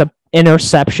throws an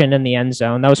interception in the end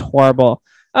zone. That was horrible.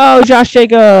 Oh, Josh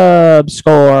Jacobs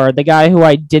scored. The guy who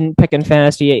I didn't pick in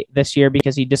fantasy this year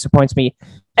because he disappoints me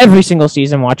every single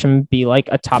season. Watch him be like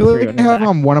a top 3. I have him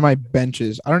on one of my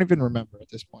benches. I don't even remember at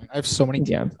this point. I have so many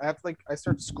teams. Yeah. I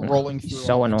start scrolling through.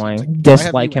 So annoying.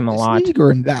 Dislike him a lot. League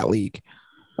or in that league.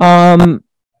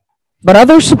 But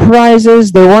other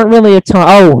surprises, there weren't really a ton.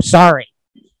 Oh, sorry.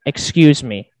 Excuse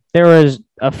me. There was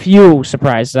a few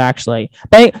surprises actually.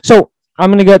 So I'm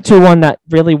going to get to one that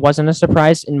really wasn't a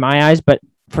surprise in my eyes, but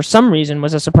for some reason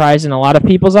was a surprise in a lot of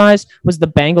people's eyes, was the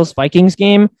Bengals-Vikings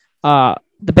game. Weren't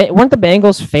the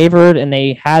Bengals favored and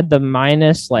they had the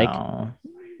minus? No,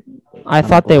 I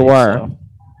thought they were. So.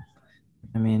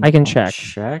 I mean, I can check.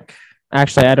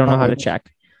 Actually, I don't know how to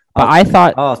check. But I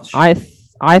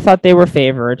thought they were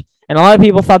favored, and a lot of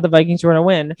people thought the Vikings were going to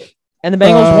win, and the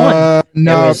Bengals won.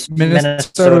 No,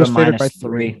 Minnesota was favored by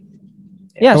 3.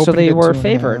 Yeah, so they were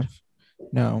favored.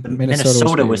 No,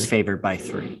 Minnesota was favored by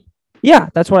 3. Yeah,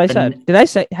 that's what I said. Did I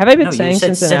say? Have I been saying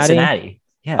Cincinnati?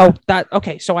 Yeah. Oh, that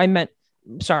okay. So I meant.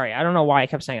 Sorry, I don't know why I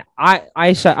kept saying it. I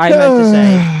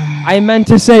meant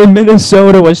to say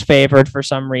Minnesota was favored for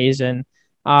some reason.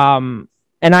 And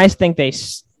I think they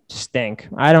stink.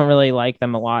 I don't really like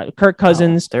them a lot. Kirk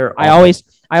Cousins. I always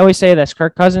say this.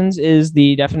 Kirk Cousins is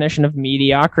the definition of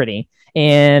mediocrity,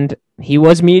 and he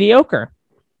was mediocre.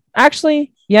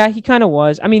 Actually, yeah, he kind of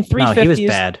was. I mean, 350. No, he was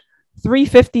bad.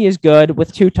 350 is good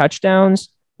with 2 touchdowns.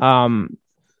 Yeah,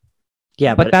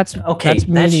 but that's okay. That's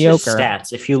mediocre. Just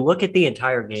stats. If you look at the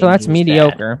entire game, so that's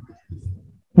mediocre.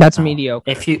 That's mediocre.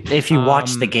 If you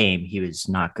watch the game, he was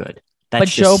not good.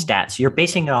 That's just stats. You're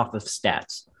basing it off of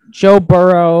stats. Joe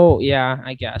Burrow, yeah,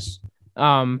 I guess.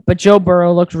 But Joe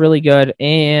Burrow looked really good,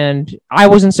 and I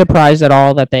wasn't surprised at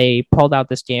all that they pulled out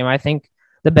this game. I think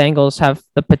the Bengals have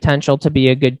the potential to be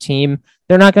a good team.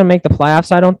 They're not going to make the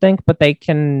playoffs, I don't think, but they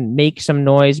can make some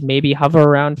noise, maybe hover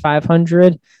around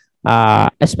 500,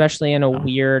 especially in a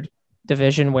weird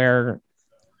division where,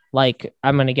 like,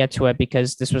 I'm going to get to it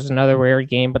because this was another weird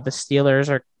game, but the Steelers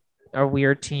are a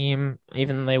weird team,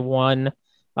 even though they won.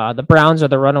 The Browns are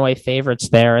the runaway favorites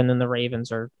there, and then the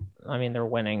Ravens are, I mean, they're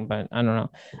winning, but I don't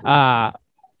know.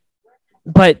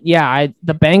 But yeah,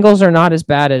 the Bengals are not as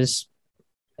bad as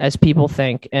people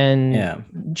think. And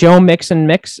Joe Mixon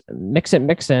had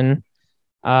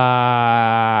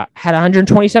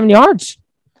 127 yards.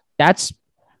 That's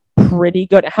pretty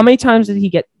good. How many times did he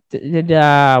get? Did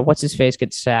what's his face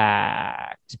get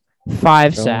sacked?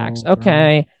 5 sacks.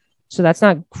 Okay. So that's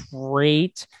not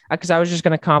great, because I was just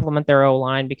going to compliment their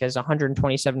O-line because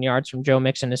 127 yards from Joe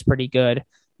Mixon is pretty good.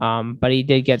 But he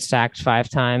did get sacked 5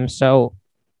 times. So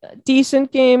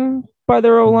decent game by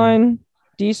their O-line.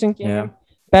 Decent game. Yeah.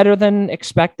 Better than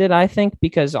expected, I think,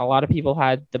 because a lot of people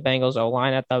had the Bengals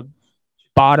O-line at the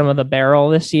bottom of the barrel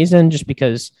this season just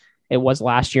because it was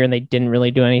last year and they didn't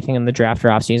really do anything in the draft or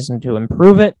offseason to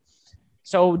improve it.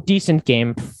 So decent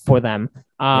game for them.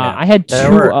 I had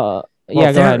 2...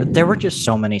 there were just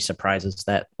so many surprises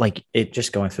that, like, it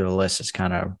just going through the list is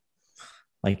kind of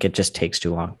like it just takes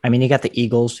too long. I mean, you got the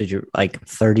Eagles, did you like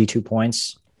 32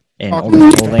 points and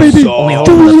only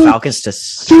holding the Falcons to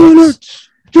 6.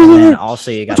 And then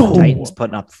also you got the Titans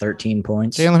putting up 13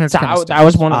 points. Jalen Hurts that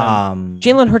was one of them.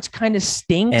 Jalen Hurts kind of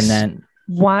stinks. And then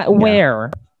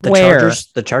where?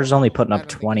 The Chargers only putting up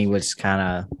 20 was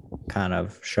kind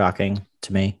of shocking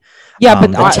to me. Yeah,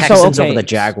 but the Texans over the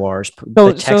Jaguars.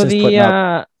 The Texans putting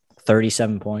up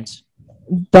 37 points.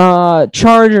 The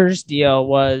Chargers deal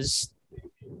was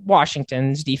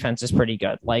Washington's defense is pretty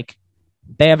good. Like,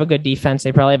 they have a good defense.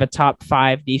 They probably have a top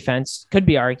 5 defense. Could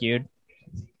be argued.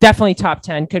 Definitely top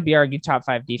 10. Could be argued top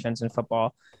 5 defense in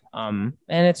football. And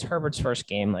it's Herbert's first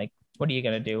game. Like, what are you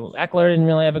going to do? Eckler didn't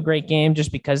really have a great game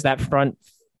just because that front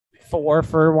 4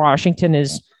 for Washington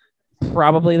is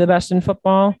probably the best in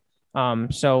football.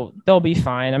 So they'll be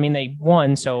fine. I mean, they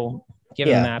won, so give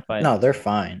them that. But no, they're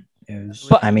fine.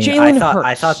 But I mean, Jalen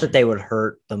I thought Hurts. that they would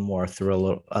hurt them more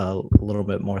through a little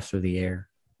bit more through the air.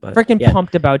 But freaking yeah,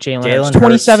 pumped about Jalen Jalen Hurts.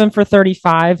 27 for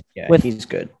 35 yeah, with he's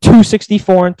good.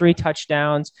 264 and 3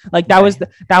 touchdowns. Like that was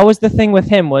the thing with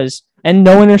him was and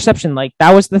no interception. Like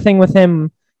that was the thing with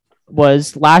him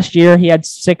was last year he had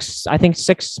six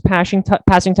passing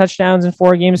touchdowns in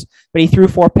 4 games, but he threw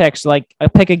 4 picks. Like a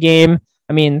pick a game.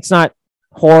 I mean, it's not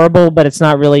horrible, but it's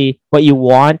not really what you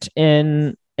want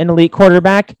in an elite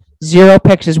quarterback. 0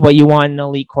 picks is what you want in an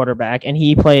elite quarterback, and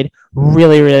he played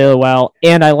really, really well.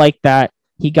 And I like that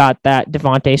he got that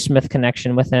Devontae Smith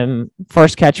connection with him.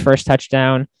 First catch, first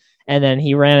touchdown, and then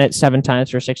he ran it 7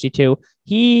 times for 62.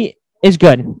 He is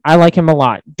good. I like him a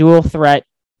lot. Dual threat.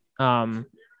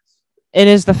 It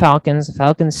is the Falcons. The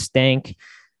Falcons stink.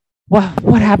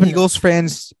 What happened? Eagles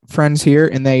friends here,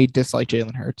 and they dislike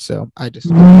Jalen Hurts. So I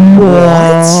just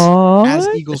As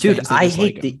Eagles dude, fans, they I dislike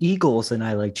hate him. the Eagles, and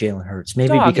I like Jalen Hurts.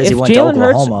 Maybe Dog, because he if went to Jalen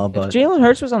Oklahoma. Hurts, But if Jalen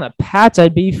Hurts was on the Pats,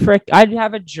 I'd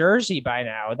have a jersey by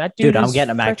now. That dude, dude, I'm is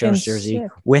getting a Mac Jones jersey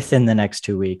sick. within the next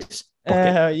 2 weeks. Book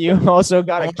it. You also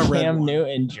got I a want a red Cam one.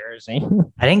 Newton jersey.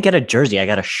 I didn't get a jersey. I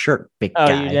got a shirt. Big Oh,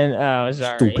 guy. you didn't? Oh,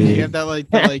 sorry. Stupid. You have that like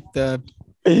the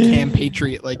Cam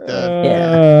Patriot, like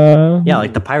the Yeah,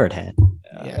 like the pirate hat.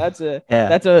 Yeah. That's a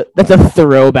Yeah. that's a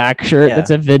throwback shirt. Yeah. That's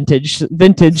a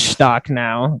vintage stock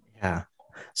now. Yeah.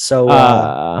 So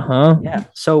yeah.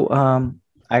 So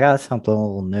I got something a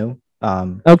little new.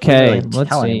 Okay, didn't really let's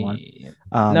tell see. anyone.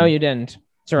 No, you didn't.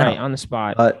 It's all right no. on the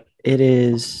spot. But it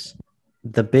is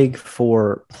the Big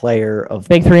 4 player of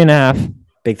Big 3.5.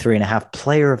 Big 3.5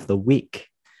 player of the week.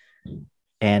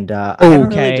 And I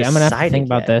haven't Okay, really I'm gonna have to decided think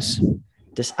about yet.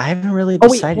 this. I haven't really Oh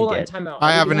wait, decided hold on, yet. time out.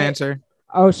 I Are we have an doing it- answer.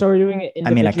 Oh, so we're doing it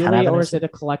I mean, I individually, kinda have an or is answer. it a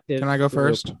collective? Can I go group?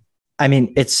 first? I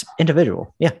mean, it's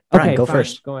individual. Yeah, Brian, Okay, go fine.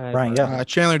 first. Go ahead. Brian, go.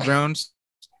 Chandler Jones.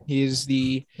 He's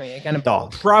the Kind of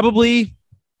Dog. probably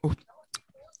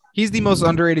he's the most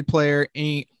underrated player,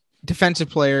 defensive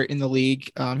player in the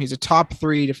league. He's a top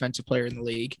 3 defensive player in the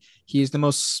league. He is the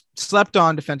most slept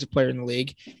on defensive player in the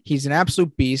league. He's an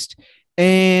absolute beast.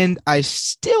 And I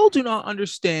still do not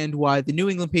understand why the New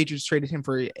England Patriots traded him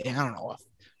for, I don't know, a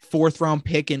 4th-round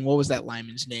pick. And what was that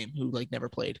lineman's name who like never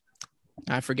played?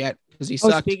 I forget because he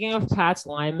sucked. Speaking of Pat's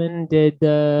lineman, did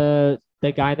the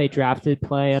guy they drafted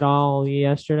play at all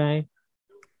yesterday?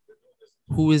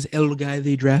 Who is El guy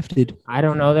they drafted? I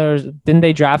don't know. Didn't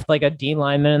they draft like a D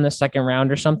lineman in the 2nd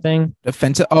round or something?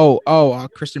 Defensive.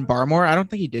 Christian Barmore. I don't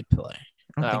think he did play.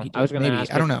 I don't think he did. I was going to Maybe.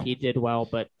 ask. I don't if know. He did well,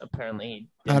 but apparently he.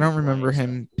 I didn't don't remember play,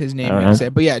 him. His name I don't being know.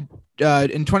 said, but yeah,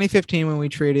 in 2015 when we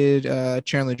traded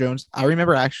Chandler Jones, I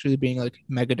remember actually being like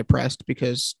mega depressed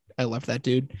because I left that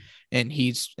dude, and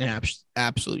he's an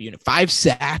absolute unit. 5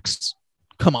 sacks.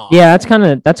 Come on. Yeah, that's kind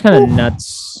of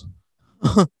nuts.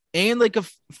 And like a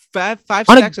five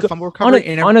On a sacks, a good- fumble recovery,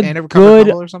 and on a a recovered good-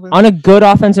 fumble or something. On a good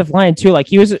offensive line too. Like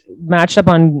he was matched up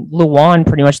on Luwan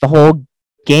pretty much the whole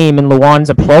game, and Luwan's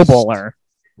a Pro Bowler.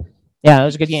 Yeah, it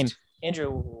was a good game. Andrew,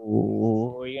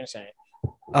 what were you gonna say?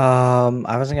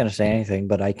 I wasn't gonna say anything,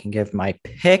 but I can give my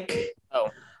pick.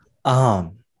 So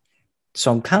I'm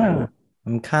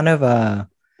kind of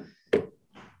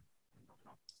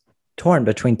torn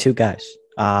between 2 guys.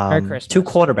 Merry Christmas. 2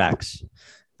 quarterbacks.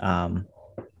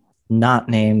 Not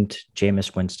named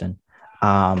Jameis Winston.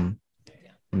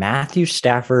 Matthew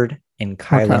Stafford and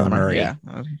Kyler Murray. Yeah.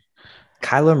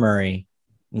 Kyler Murray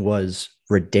was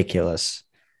ridiculous,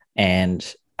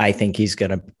 and I think he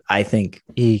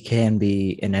can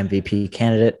be an MVP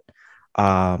candidate.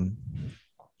 And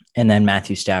then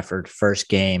Matthew Stafford, first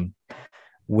game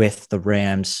with the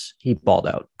Rams, he balled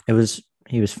out. He was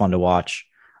fun to watch.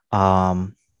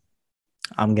 I'm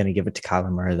gonna give it to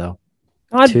Kyler Murray though.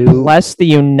 God bless the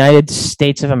United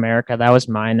States of America. That was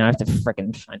mine. I have to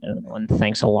freaking find another one.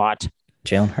 Thanks a lot.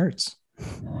 Jalen Hurts.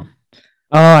 Oh,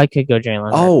 I could go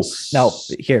Jalen. Oh Hurts. no!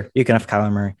 Here, you can have Kyler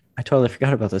Murray. I totally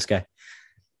forgot about this guy.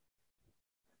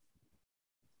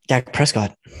 Dak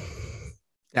Prescott.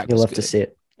 You'll love to see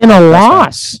it. In a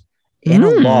loss. In a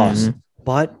Hmm. loss,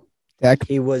 but Dak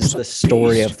he was the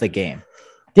story of the game.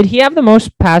 Did he have the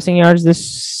most passing yards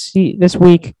this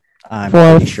week? I'm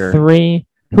For pretty sure. 3.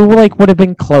 Who would have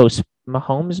been close?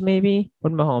 Mahomes maybe? What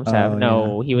did Mahomes have? Oh,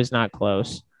 No, he was not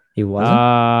close. He wasn't.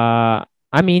 I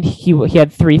mean he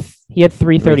had 337. So he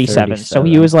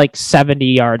 337. was like 70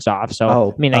 yards off.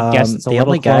 So I mean I guess it's a the little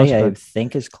only guy close. I but-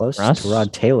 think is close Russ? to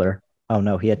Rod Taylor. Oh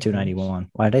no, he had 291.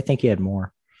 Why did I think he had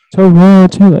more? So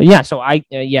yeah, so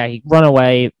he run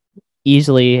away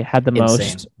easily, had the Insane.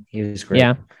 most. He was great.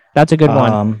 Yeah, that's a good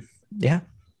one. Yeah.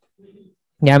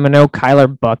 Yeah, I'm no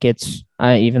Kyler buckets.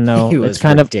 Even though He it's was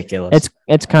kind of ridiculous.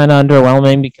 it's kind of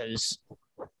underwhelming because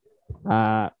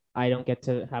I don't get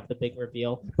to have the big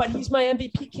reveal. But he's my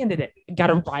MVP candidate. Got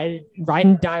to ride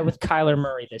and die with Kyler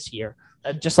Murray this year,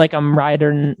 just like I'm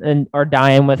riding or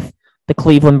dying with the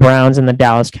Cleveland Browns and the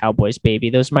Dallas Cowboys. Baby,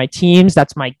 those are my teams.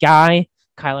 That's my guy,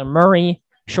 Kyler Murray,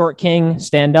 short king,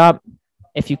 stand up.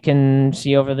 If you can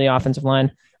see over the offensive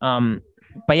line.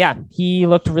 But yeah, he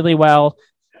looked really well.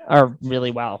 Or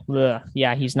really well. Ugh.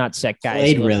 Yeah, he's not sick, guys.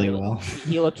 Played really well.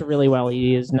 He looked really well.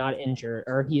 He is not injured,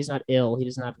 or he is not ill. He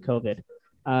doesn't have COVID.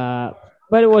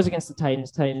 But it was against the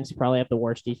Titans. Titans probably have the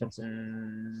worst defense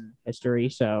in history,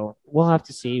 so we'll have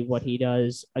to see what he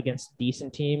does against a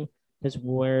decent team. Because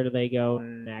where do they go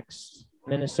next?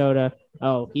 Minnesota.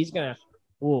 Oh, he's gonna.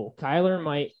 Ooh, Kyler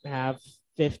might have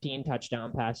 15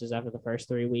 touchdown passes after the first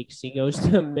 3 weeks. He goes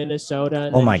to Minnesota.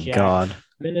 And Oh my God.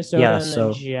 Minnesota Yeah, and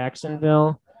so- then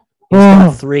Jacksonville.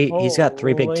 He's got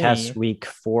three big Holy. tests: week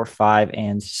 4, 5,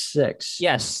 and 6.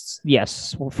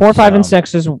 Yes. Well, 4, 5, and So-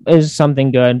 6 is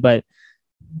something good, but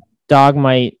Dog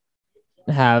might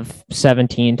have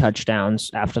 17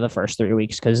 touchdowns after the first 3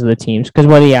 weeks because of the teams. Because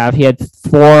what do you have? He had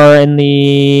 4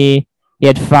 he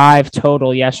had 5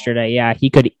 total yesterday. Yeah, he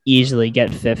could easily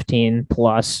get 15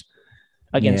 plus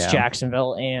against Yeah.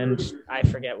 Jacksonville, and I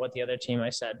forget what the other team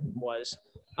I said was.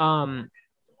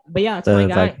 But yeah, it's The my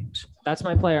guy. Vikings. That's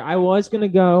my player. I was gonna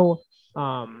go.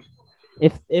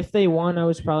 If they won, I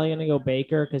was probably gonna go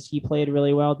Baker because he played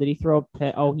really well. Did he throw a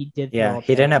pick? Oh, he did. Yeah, throw a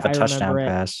he didn't pick. have a I touchdown remember it.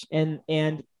 pass.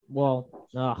 And well,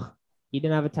 he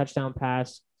didn't have a touchdown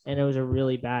pass, and it was a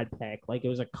really bad pick. Like it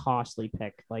was a costly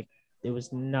pick. Like it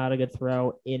was not a good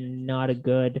throw in not a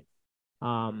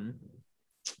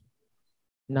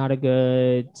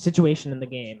good situation in the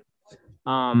game.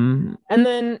 And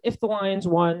then if the Lions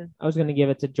won, I was going to give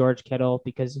it to George Kittle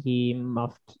because he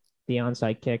muffed the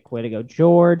onside kick. Way to go,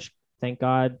 George. Thank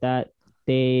God that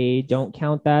they don't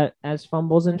count that as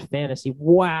fumbles in fantasy.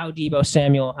 Wow, Deebo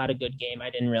Samuel had a good game. I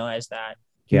didn't realize that.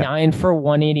 Yeah. 9 for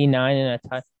 189 and a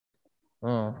touch.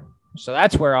 Oh, so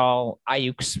that's where all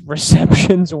Ayuk's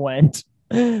receptions went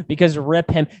because rip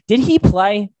him. Did he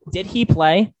play?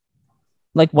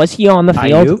 Like, was he on the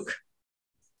field?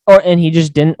 Ayuk? And he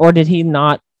just didn't, or did he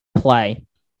not play?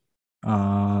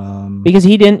 Because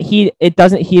he didn't. He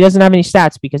doesn't have any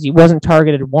stats because he wasn't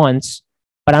targeted once.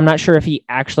 But I'm not sure if he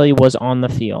actually was on the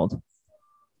field.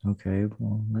 Okay,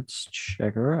 well, let's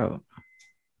check her out.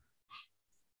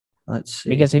 Let's see.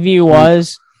 Because if he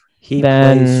was, he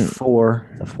then- plays for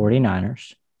the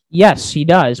 49ers. yes, he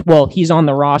does. Well, he's on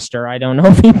the roster. I don't know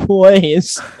if he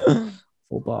plays.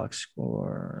 Full box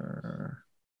score.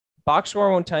 Box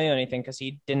score won't tell you anything because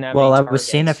he didn't have. Well, I any was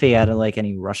seeing targets. if he had like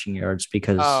any rushing yards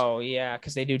because Oh yeah,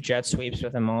 because they do jet sweeps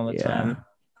with him all the time.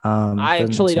 I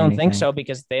doesn't actually say don't think anything. so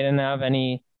because they didn't have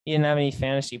any. He didn't have any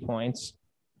fantasy points.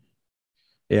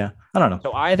 Yeah, I don't know.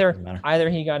 So Doesn't matter. either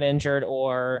he got injured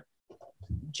or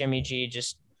Jimmy G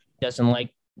just doesn't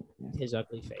like his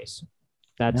ugly face.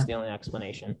 That's Yeah. the only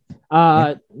explanation.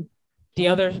 The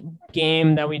other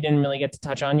game that we didn't really get to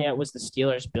touch on yet was the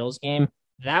Steelers-Bills game.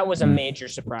 That was a major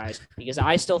surprise because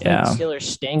I still think Yeah. the Steelers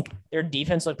stink. Their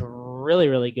defense looked really,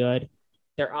 really good.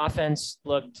 Their offense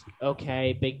looked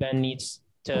okay. Big Ben needs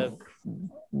to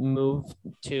move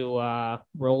to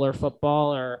roller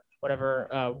football or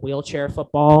whatever, wheelchair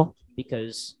football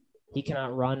because he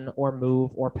cannot run or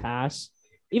move or pass.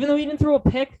 Even though he didn't throw a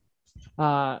pick,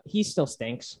 he still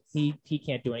stinks. He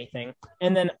can't do anything.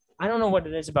 And then I don't know what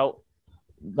it is about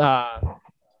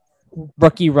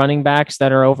rookie running backs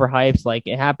that are overhyped. Like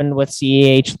it happened with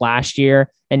CEH last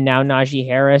year and now Najee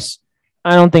Harris.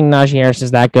 I don't think Najee Harris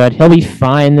is that good. He'll be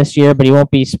fine this year, but he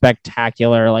won't be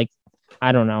spectacular. Like,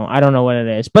 I don't know. I don't know what it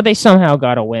is, but they somehow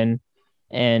got a win.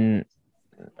 And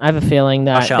I have a feeling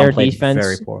that Josh their Allen played defense,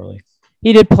 very poorly.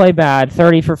 he did play bad.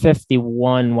 30 for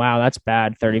 51. Wow, that's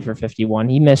bad. 30 for 51.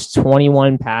 He missed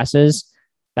 21 passes.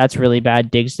 That's really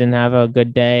bad. Diggs didn't have a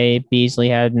good day. Beasley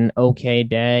had an okay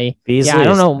day. Beasley I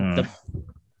don't is- know.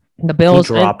 The He Bills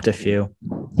dropped a few.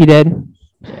 He did.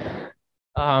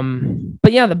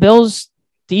 But yeah, the Bills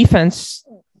defense,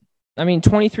 I mean,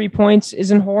 23 points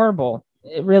isn't horrible.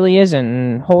 It really isn't.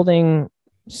 And holding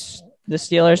the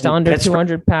Steelers to And under Pittsburgh-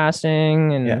 200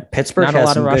 passing and Yeah, Pittsburgh not a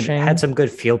lot of rushing. had some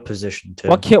good field position too.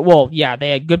 well, yeah, they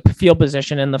had good field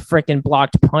position and the freaking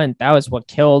blocked punt. That was what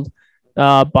killed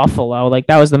Buffalo. Like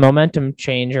that was the momentum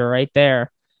changer right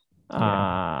there.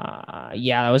 Yeah,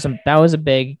 that was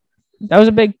a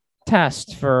big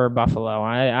test for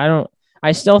Buffalo.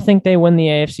 I still think they win the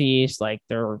AFC East. Like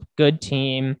they're a good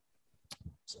team.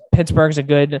 Pittsburgh's a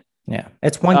good Yeah,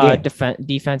 it's one game.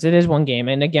 Defense. It is one game,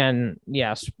 and again,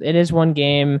 yes, it is one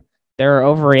game. There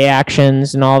are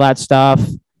overreactions and all that stuff,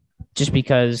 just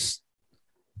because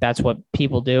that's what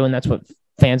people do, and that's what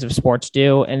fans of sports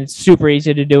do, and it's super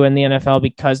easy to do in the NFL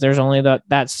because there's only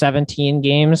that 17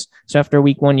 games. So after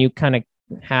week 1, you kind of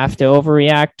have to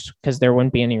overreact because there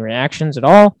wouldn't be any reactions at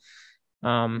all.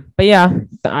 But yeah,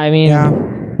 I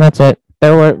mean, that's it.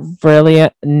 There were really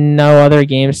no other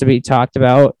games to be talked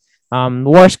about. The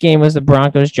worst game was the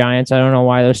Broncos-Giants. I don't know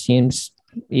why those teams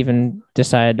even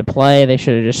decided to play. They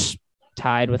should have just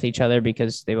tied with each other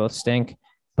because they both stink.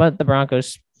 But the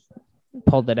Broncos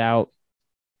pulled it out.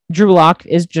 Drew Lock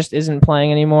isn't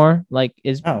playing anymore. What's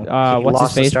his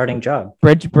face? The starting job.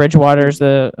 Bridgewater's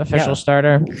the official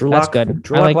starter. That's good.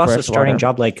 Drew Lock lost the starting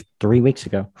job like 3 weeks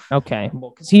ago. Okay,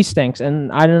 well, because he stinks,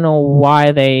 and I don't know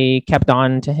why they kept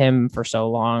on to him for so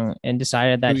long and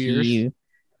decided that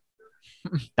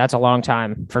that's a long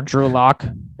time for Drew Lock.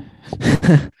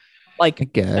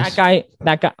 That guy.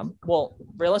 Well,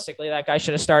 realistically, that guy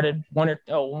should have started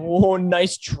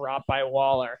nice drop by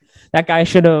Waller. That guy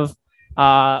should have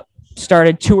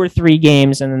started 2 or 3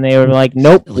 games, and then they were like,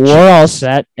 nope, we're all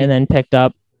set, and then picked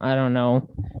up, I don't know,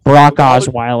 Brock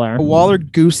Osweiler. A Waller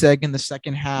goose egg in the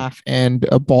second half and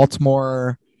a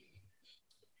Baltimore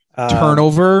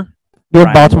turnover. You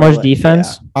have Baltimore's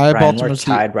defense? Yeah. I have Baltimore's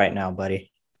tied right now, buddy.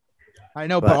 I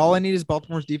know, but all I need is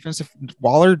Baltimore's defense. If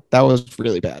Waller, that was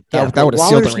really bad. That would have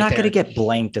sealed it. Waller's not going to get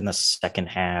blanked in the second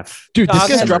half. Dude, this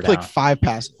guy dropped like 5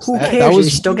 passes. Who cares?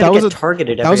 He's still going to get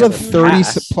targeted. That was a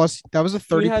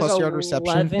 30-plus yard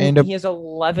reception. He has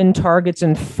 11 targets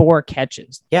and 4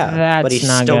 catches. Yeah, but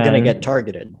he's still going to get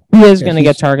targeted. He is going to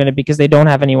get targeted because they don't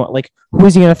have anyone. Like, who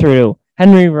is he going to throw to?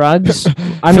 Henry Ruggs?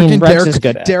 I mean, Ruggs is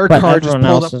good. Derek Carr just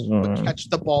pulled up, catch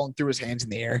the ball, and threw his hands in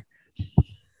the air.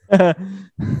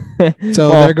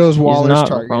 There goes Waller's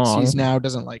targets. He's now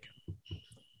doesn't like him.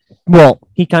 Well,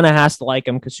 he kind of has to like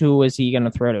him because who is he going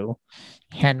to throw to?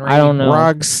 Henry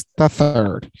Ruggs the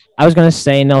third. I was going to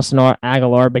say Nelson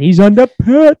Aguilar, but he's on the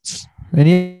Pets. And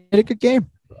he had a good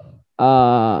game.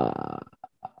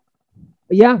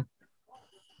 Yeah,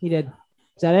 he did.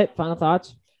 Is that it? Final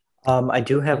thoughts? I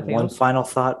do have one final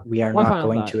thought. We are not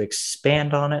going to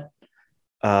expand on it.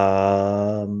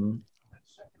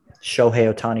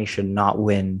 Shohei Ohtani should not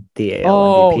win the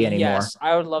AL MVP anymore. Yes,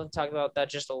 I would love to talk about that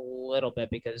just a little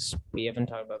bit because we haven't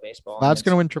talked about baseball. Vlad's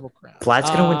going to win Triple Crown. Vlad's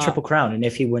going to win Triple Crown, and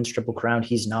if he wins Triple Crown,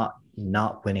 he's not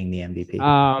winning the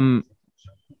MVP.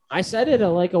 I said it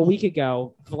like a week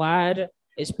ago. Vlad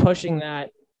is pushing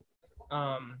that.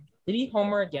 Did he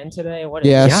homer again today?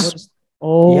 Yes.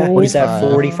 He's at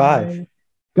 45.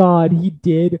 God, he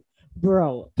did,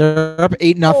 bro. They're up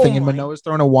 8-0, and Manoah's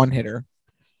throwing a 1-hitter.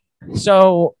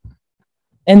 So,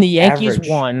 and the Yankees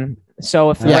won.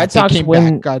 So if the Red Sox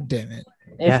win, God damn it!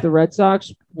 If the Red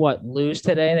Sox lose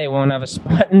today, they won't have a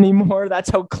spot anymore.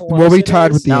 That's how close. We'll be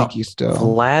tied with the Yankees still.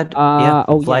 Vlad,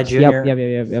 Vlad Jr.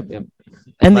 Yep.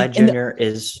 And Vlad Jr.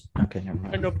 is okay. Never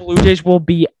mind. And the Blue Jays will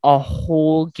be a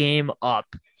whole game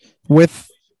up with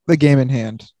the game in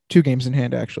hand. 2 games in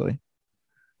hand, actually.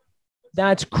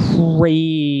 That's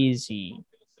crazy.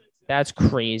 That's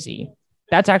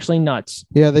actually nuts.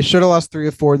 Yeah, they should have lost 3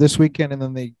 or 4 this weekend, and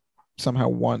then they somehow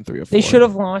won 3 or 4. They should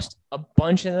have lost a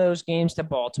bunch of those games to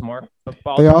Baltimore. But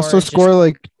they also score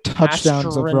like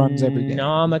touchdowns of runs every game.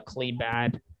 Astronomically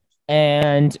bad.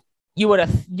 And you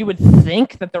would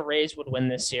think that the Rays would win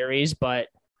this series, but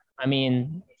I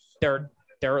mean, they're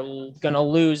gonna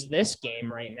lose this game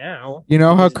right now. You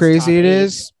know how crazy it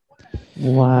is?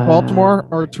 Wow. Baltimore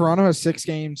or Toronto has 6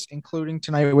 games, including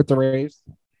tonight with the Rays.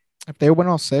 If they win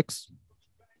all 6,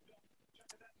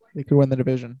 they could win the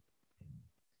division.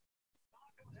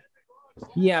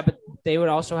 Yeah, but they would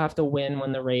also have to win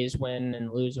when the Rays win and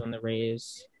lose when the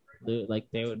Rays lose. Like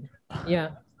they would. Yeah,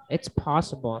 it's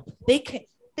possible.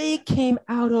 They came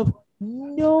out of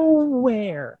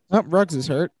nowhere. Oh, Ruggs is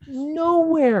hurt.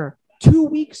 Nowhere. 2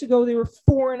 weeks ago, they were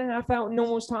 4.5 out, and no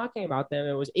one was talking about them.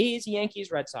 It was A's,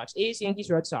 Yankees, Red Sox. A's, Yankees,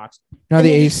 Red Sox. Now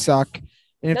the A's suck.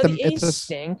 And the A's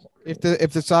stink. If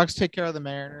the Sox take care of the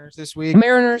Mariners this week,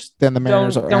 then the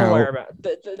Mariners don't worry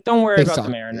about the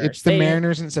Mariners. It's the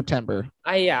Mariners in September.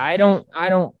 I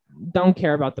don't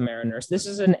care about the Mariners. This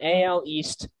is an AL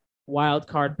East wild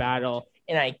card battle,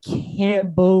 and I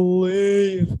can't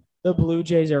believe the Blue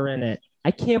Jays are in it. I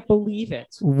can't believe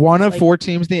it. One of 4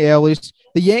 teams in the AL East.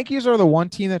 The Yankees are the one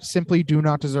team that simply do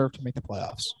not deserve to make the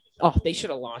playoffs. Oh, they should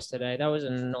have lost today. That was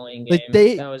an annoying game.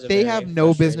 They have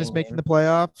no business making the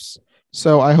playoffs.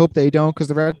 So I hope they don't, because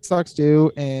the Red Sox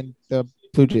do and the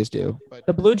Blue Jays do. But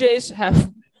the Blue Jays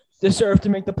have deserved to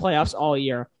make the playoffs all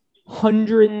year.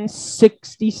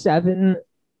 167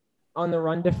 on the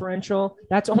run differential.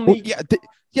 That's only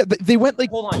they went like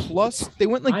Hold on. plus. They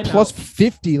went like Timeout. plus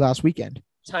 50 last weekend.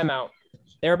 timeout.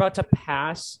 They're about to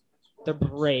pass the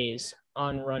Rays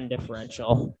on run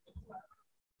differential.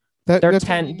 They're That's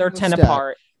 10. a They're 10 meaningless stat.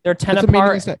 apart. They're 10 That's a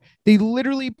meaningless apart. stat. They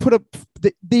literally put up.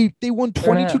 They won They're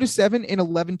gonna 22-7 and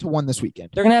 11-1 this weekend.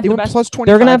 They're gonna have They the went best. plus They're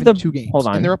 25 gonna have in the 2 games. Hold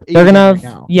on. And they're up 8 They're gonna right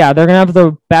have now. They're gonna have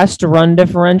the best run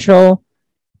differential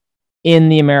in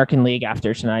the American League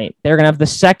after tonight. They're gonna have the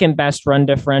second best run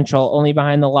differential, only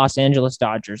behind the Los Angeles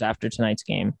Dodgers after tonight's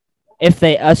game.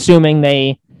 Assuming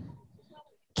they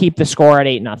keep the score at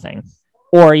 8-0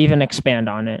 or even expand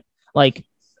on it. Like,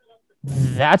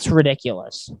 that's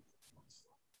ridiculous.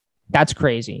 That's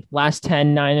crazy. Last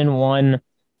 10, 9-1.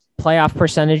 Playoff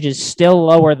percentage is still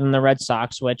lower than the Red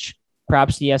Sox, which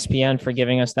props to ESPN for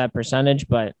giving us that percentage,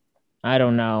 but I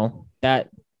don't know. That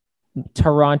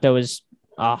Toronto is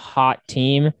a hot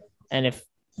team, and if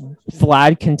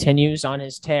Vlad continues on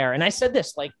his tear, and I said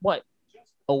this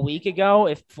a week ago,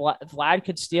 if Vlad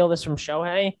could steal this from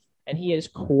Shohei, and he is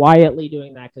quietly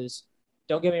doing that, because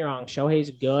don't get me wrong,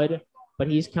 Shohei's good, but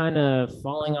he's kind of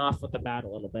falling off with the bat a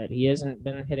little bit. He hasn't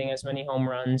been hitting as many home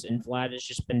runs, and Vlad has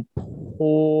just been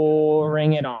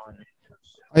pouring it on.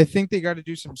 I think they got to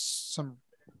do some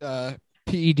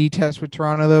PED test with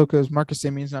Toronto though, because Marcus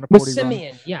Simeon's not a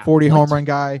 40 home run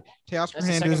guy. Teoscar That's the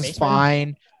second Hernandez is baseman?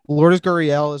 fine. Lourdes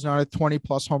Gurriel is not a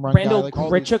 20+ home run Randall guy. Like, all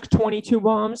these- Grichuk, 22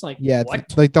 bombs. Like, yeah,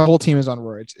 what? like the whole team is on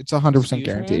roids. It's 100% Excuse me?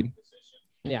 guaranteed.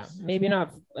 Yeah, maybe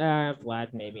not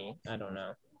Vlad. Maybe I don't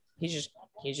know. He's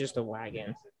just a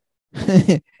wagon.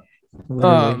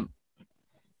 Literally.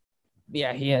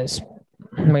 Yeah, he is.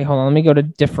 Wait, hold on. Let me go to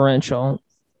differential.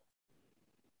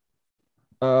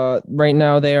 Right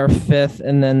now they are 5th,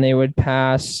 and then they would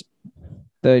pass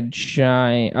the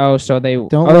Giant. Oh, so they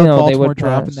Don't oh, let no, they Baltimore would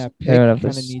drop in pass. that pick. They would Kind have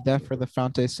of this- need that for the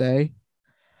Fonte say.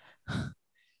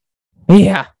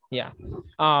 Yeah.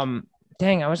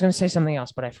 Dang, I was gonna say something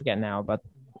else, but I forget now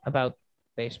about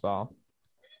baseball.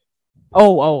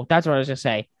 Oh, that's what I was gonna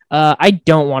say. I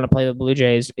don't want to play the Blue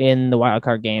Jays in the wild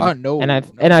card game. Oh no, and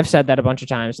I've said that a bunch of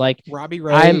times. Like, Robbie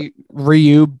Ray,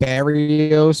 Ryu,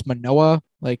 Barrios, Manoa,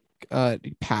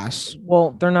 pass.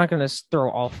 well, they're not going to throw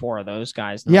all 4 of those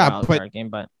guys in the wild card game,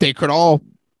 but They could all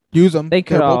use them. They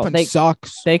could Their all- bullpen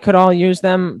sucks. they could all use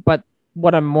them. But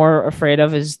what I'm more afraid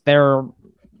of is their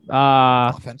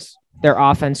Offense.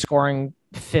 offense scoring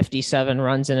 57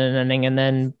 runs in an inning, and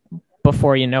then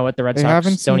before you know it, the Red They Sox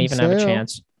haven't don't seen even have a Sale.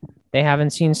 chance. They haven't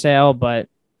seen Sale, but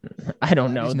I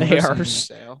don't know. He's They never are seen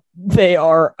Sale. they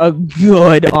are a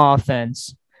good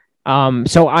offense.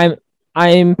 So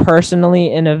I'm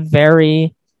personally in a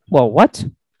very what?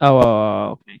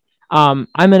 Oh, okay. I'm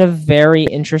in a very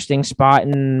interesting spot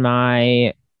in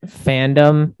my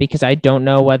fandom because I don't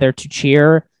know whether to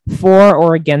cheer for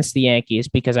or against the Yankees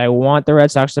because I want the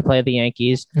Red Sox to play the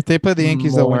Yankees. If they play the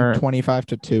Yankees, they'll More- win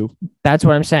 25-2. That's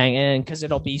what I'm saying, and because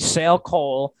it'll be Sale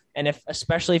Cole, and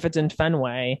especially if it's in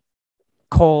Fenway,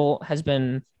 Cole has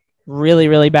been really,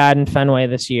 really bad in Fenway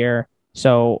this year.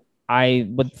 So I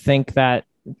would think that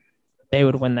they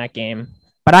would win that game.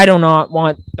 But I do not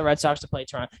want the Red Sox to play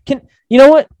Toronto. You know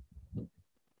what?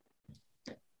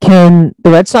 Can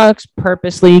the Red Sox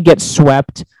purposely get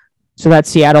swept so that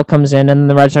Seattle comes in and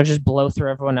the Red Sox just blow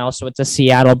through everyone else? So it's a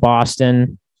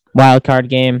Seattle-Boston wild card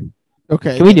game.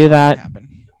 Okay. Can we do that?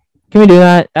 Happen. Can we do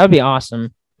that? That would be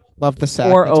awesome. Love the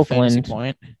sack. Or That's a fantasy Oakland.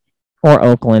 point. Or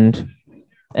Oakland.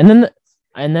 And then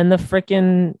the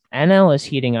freaking NL is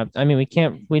heating up. I mean,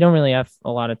 we don't really have a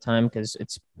lot of time because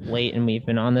it's late and we've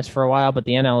been on this for a while, but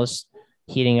the NL is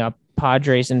heating up.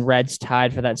 Padres and Reds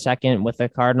tied for that second with the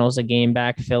Cardinals a game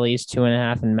back, Phillies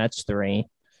 2.5, and Mets 3.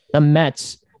 The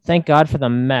Mets, thank God for the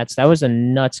Mets. That was a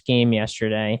nuts game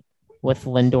yesterday with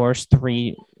Lindor's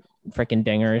 3 freaking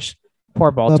dingers. Poor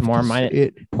Baltimore,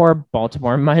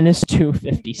 minus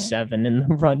 257 in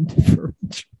the run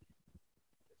differential.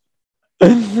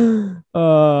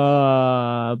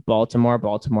 Baltimore.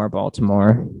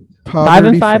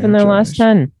 5-5 in their last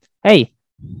 10. Hey,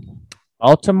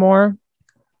 Baltimore,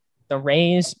 the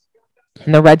Rays,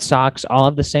 and the Red Sox all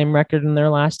have the same record in their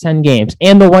last 10 games.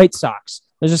 And the White Sox.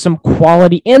 Those are some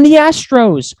quality. And the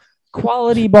Astros.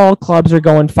 Quality ball clubs are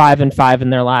going 5-5 in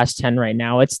their last 10 right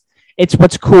now. It's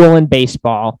what's cool in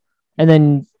baseball. And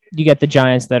then you get the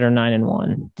Giants that are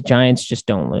 9-1. The Giants just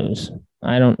don't lose.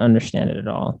 I don't understand it at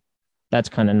all. That's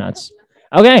kind of nuts.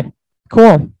 Okay,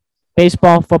 cool.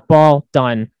 Baseball, football,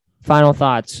 done. Final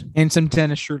thoughts. And some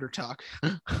Dennis Schroeder talk.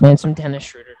 And some Dennis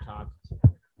Schroeder talk.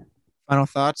 Final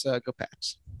thoughts. Go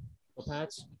Pats. Go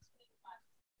Pats.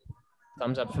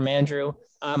 thumbs up from Andrew.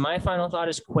 My final thought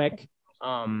is quick.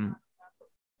 And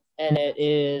it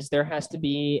is there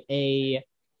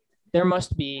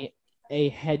must be a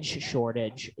hedge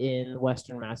shortage in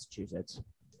Western Massachusetts.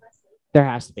 There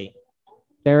has to be.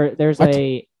 There's What?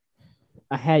 a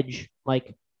hedge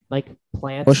like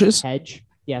plants. Bushes? Hedge.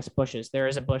 Yes, bushes. There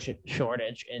is a bush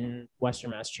shortage in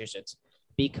Western Massachusetts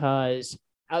because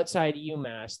outside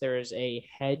UMass there is a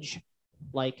hedge,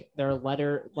 like there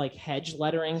are hedge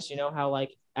letterings. You know how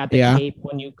like at the Yeah. Cape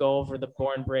when you go over the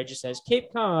Bourne Bridge it says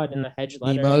Cape Cod in the hedge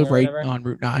lettering Nemo or right whatever. on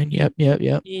Route 9. Yep.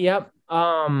 Yep.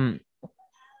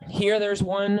 Here there's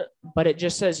one, but it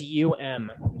just says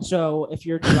UM. So if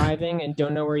you're driving and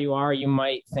don't know where you are, you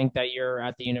might think that you're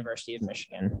at the University of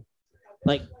Michigan.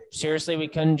 Like, seriously, we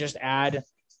couldn't just add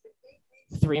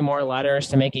 3 more letters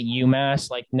to make it UMass.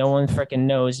 Like, no one freaking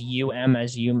knows UM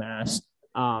as UMass.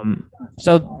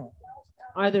 So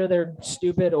either they're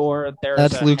stupid or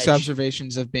That's Luke's hedge.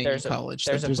 observations of being in college.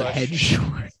 There's There's a bush. hedge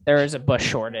shortage. There is a bush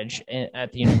shortage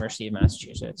at the University of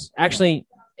Massachusetts. Actually,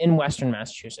 in Western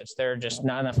Massachusetts, there are just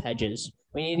not enough hedges.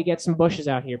 We need to get some bushes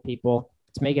out here, people.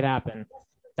 Let's make it happen.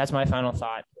 That's my final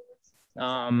thought.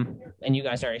 And you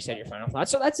guys already said your final thought.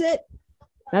 So that's it.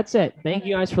 That's it. Thank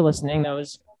you guys for listening. That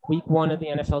was week 1 of the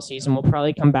NFL season. We'll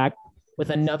probably come back with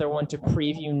another one to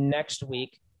preview next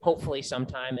week, hopefully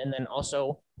sometime. And then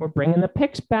also we're bringing the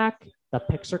picks back. The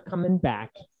picks are coming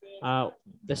back.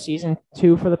 The season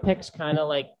 2 for the picks kind of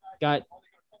like got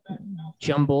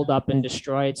jumbled up and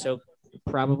destroyed. So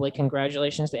probably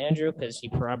congratulations to Andrew because he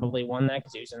probably won that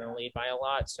because he was in the lead by a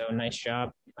lot. So nice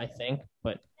job, I think,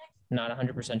 but not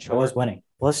 100% sure. I was winning.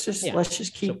 Let's just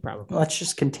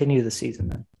continue the season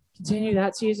then. Continue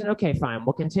that season? Okay, fine.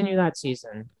 We'll continue that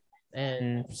season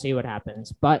and see what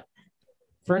happens. But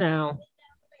for now,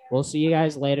 we'll see you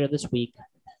guys later this week.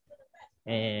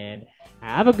 And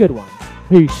have a good one.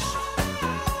 Peace.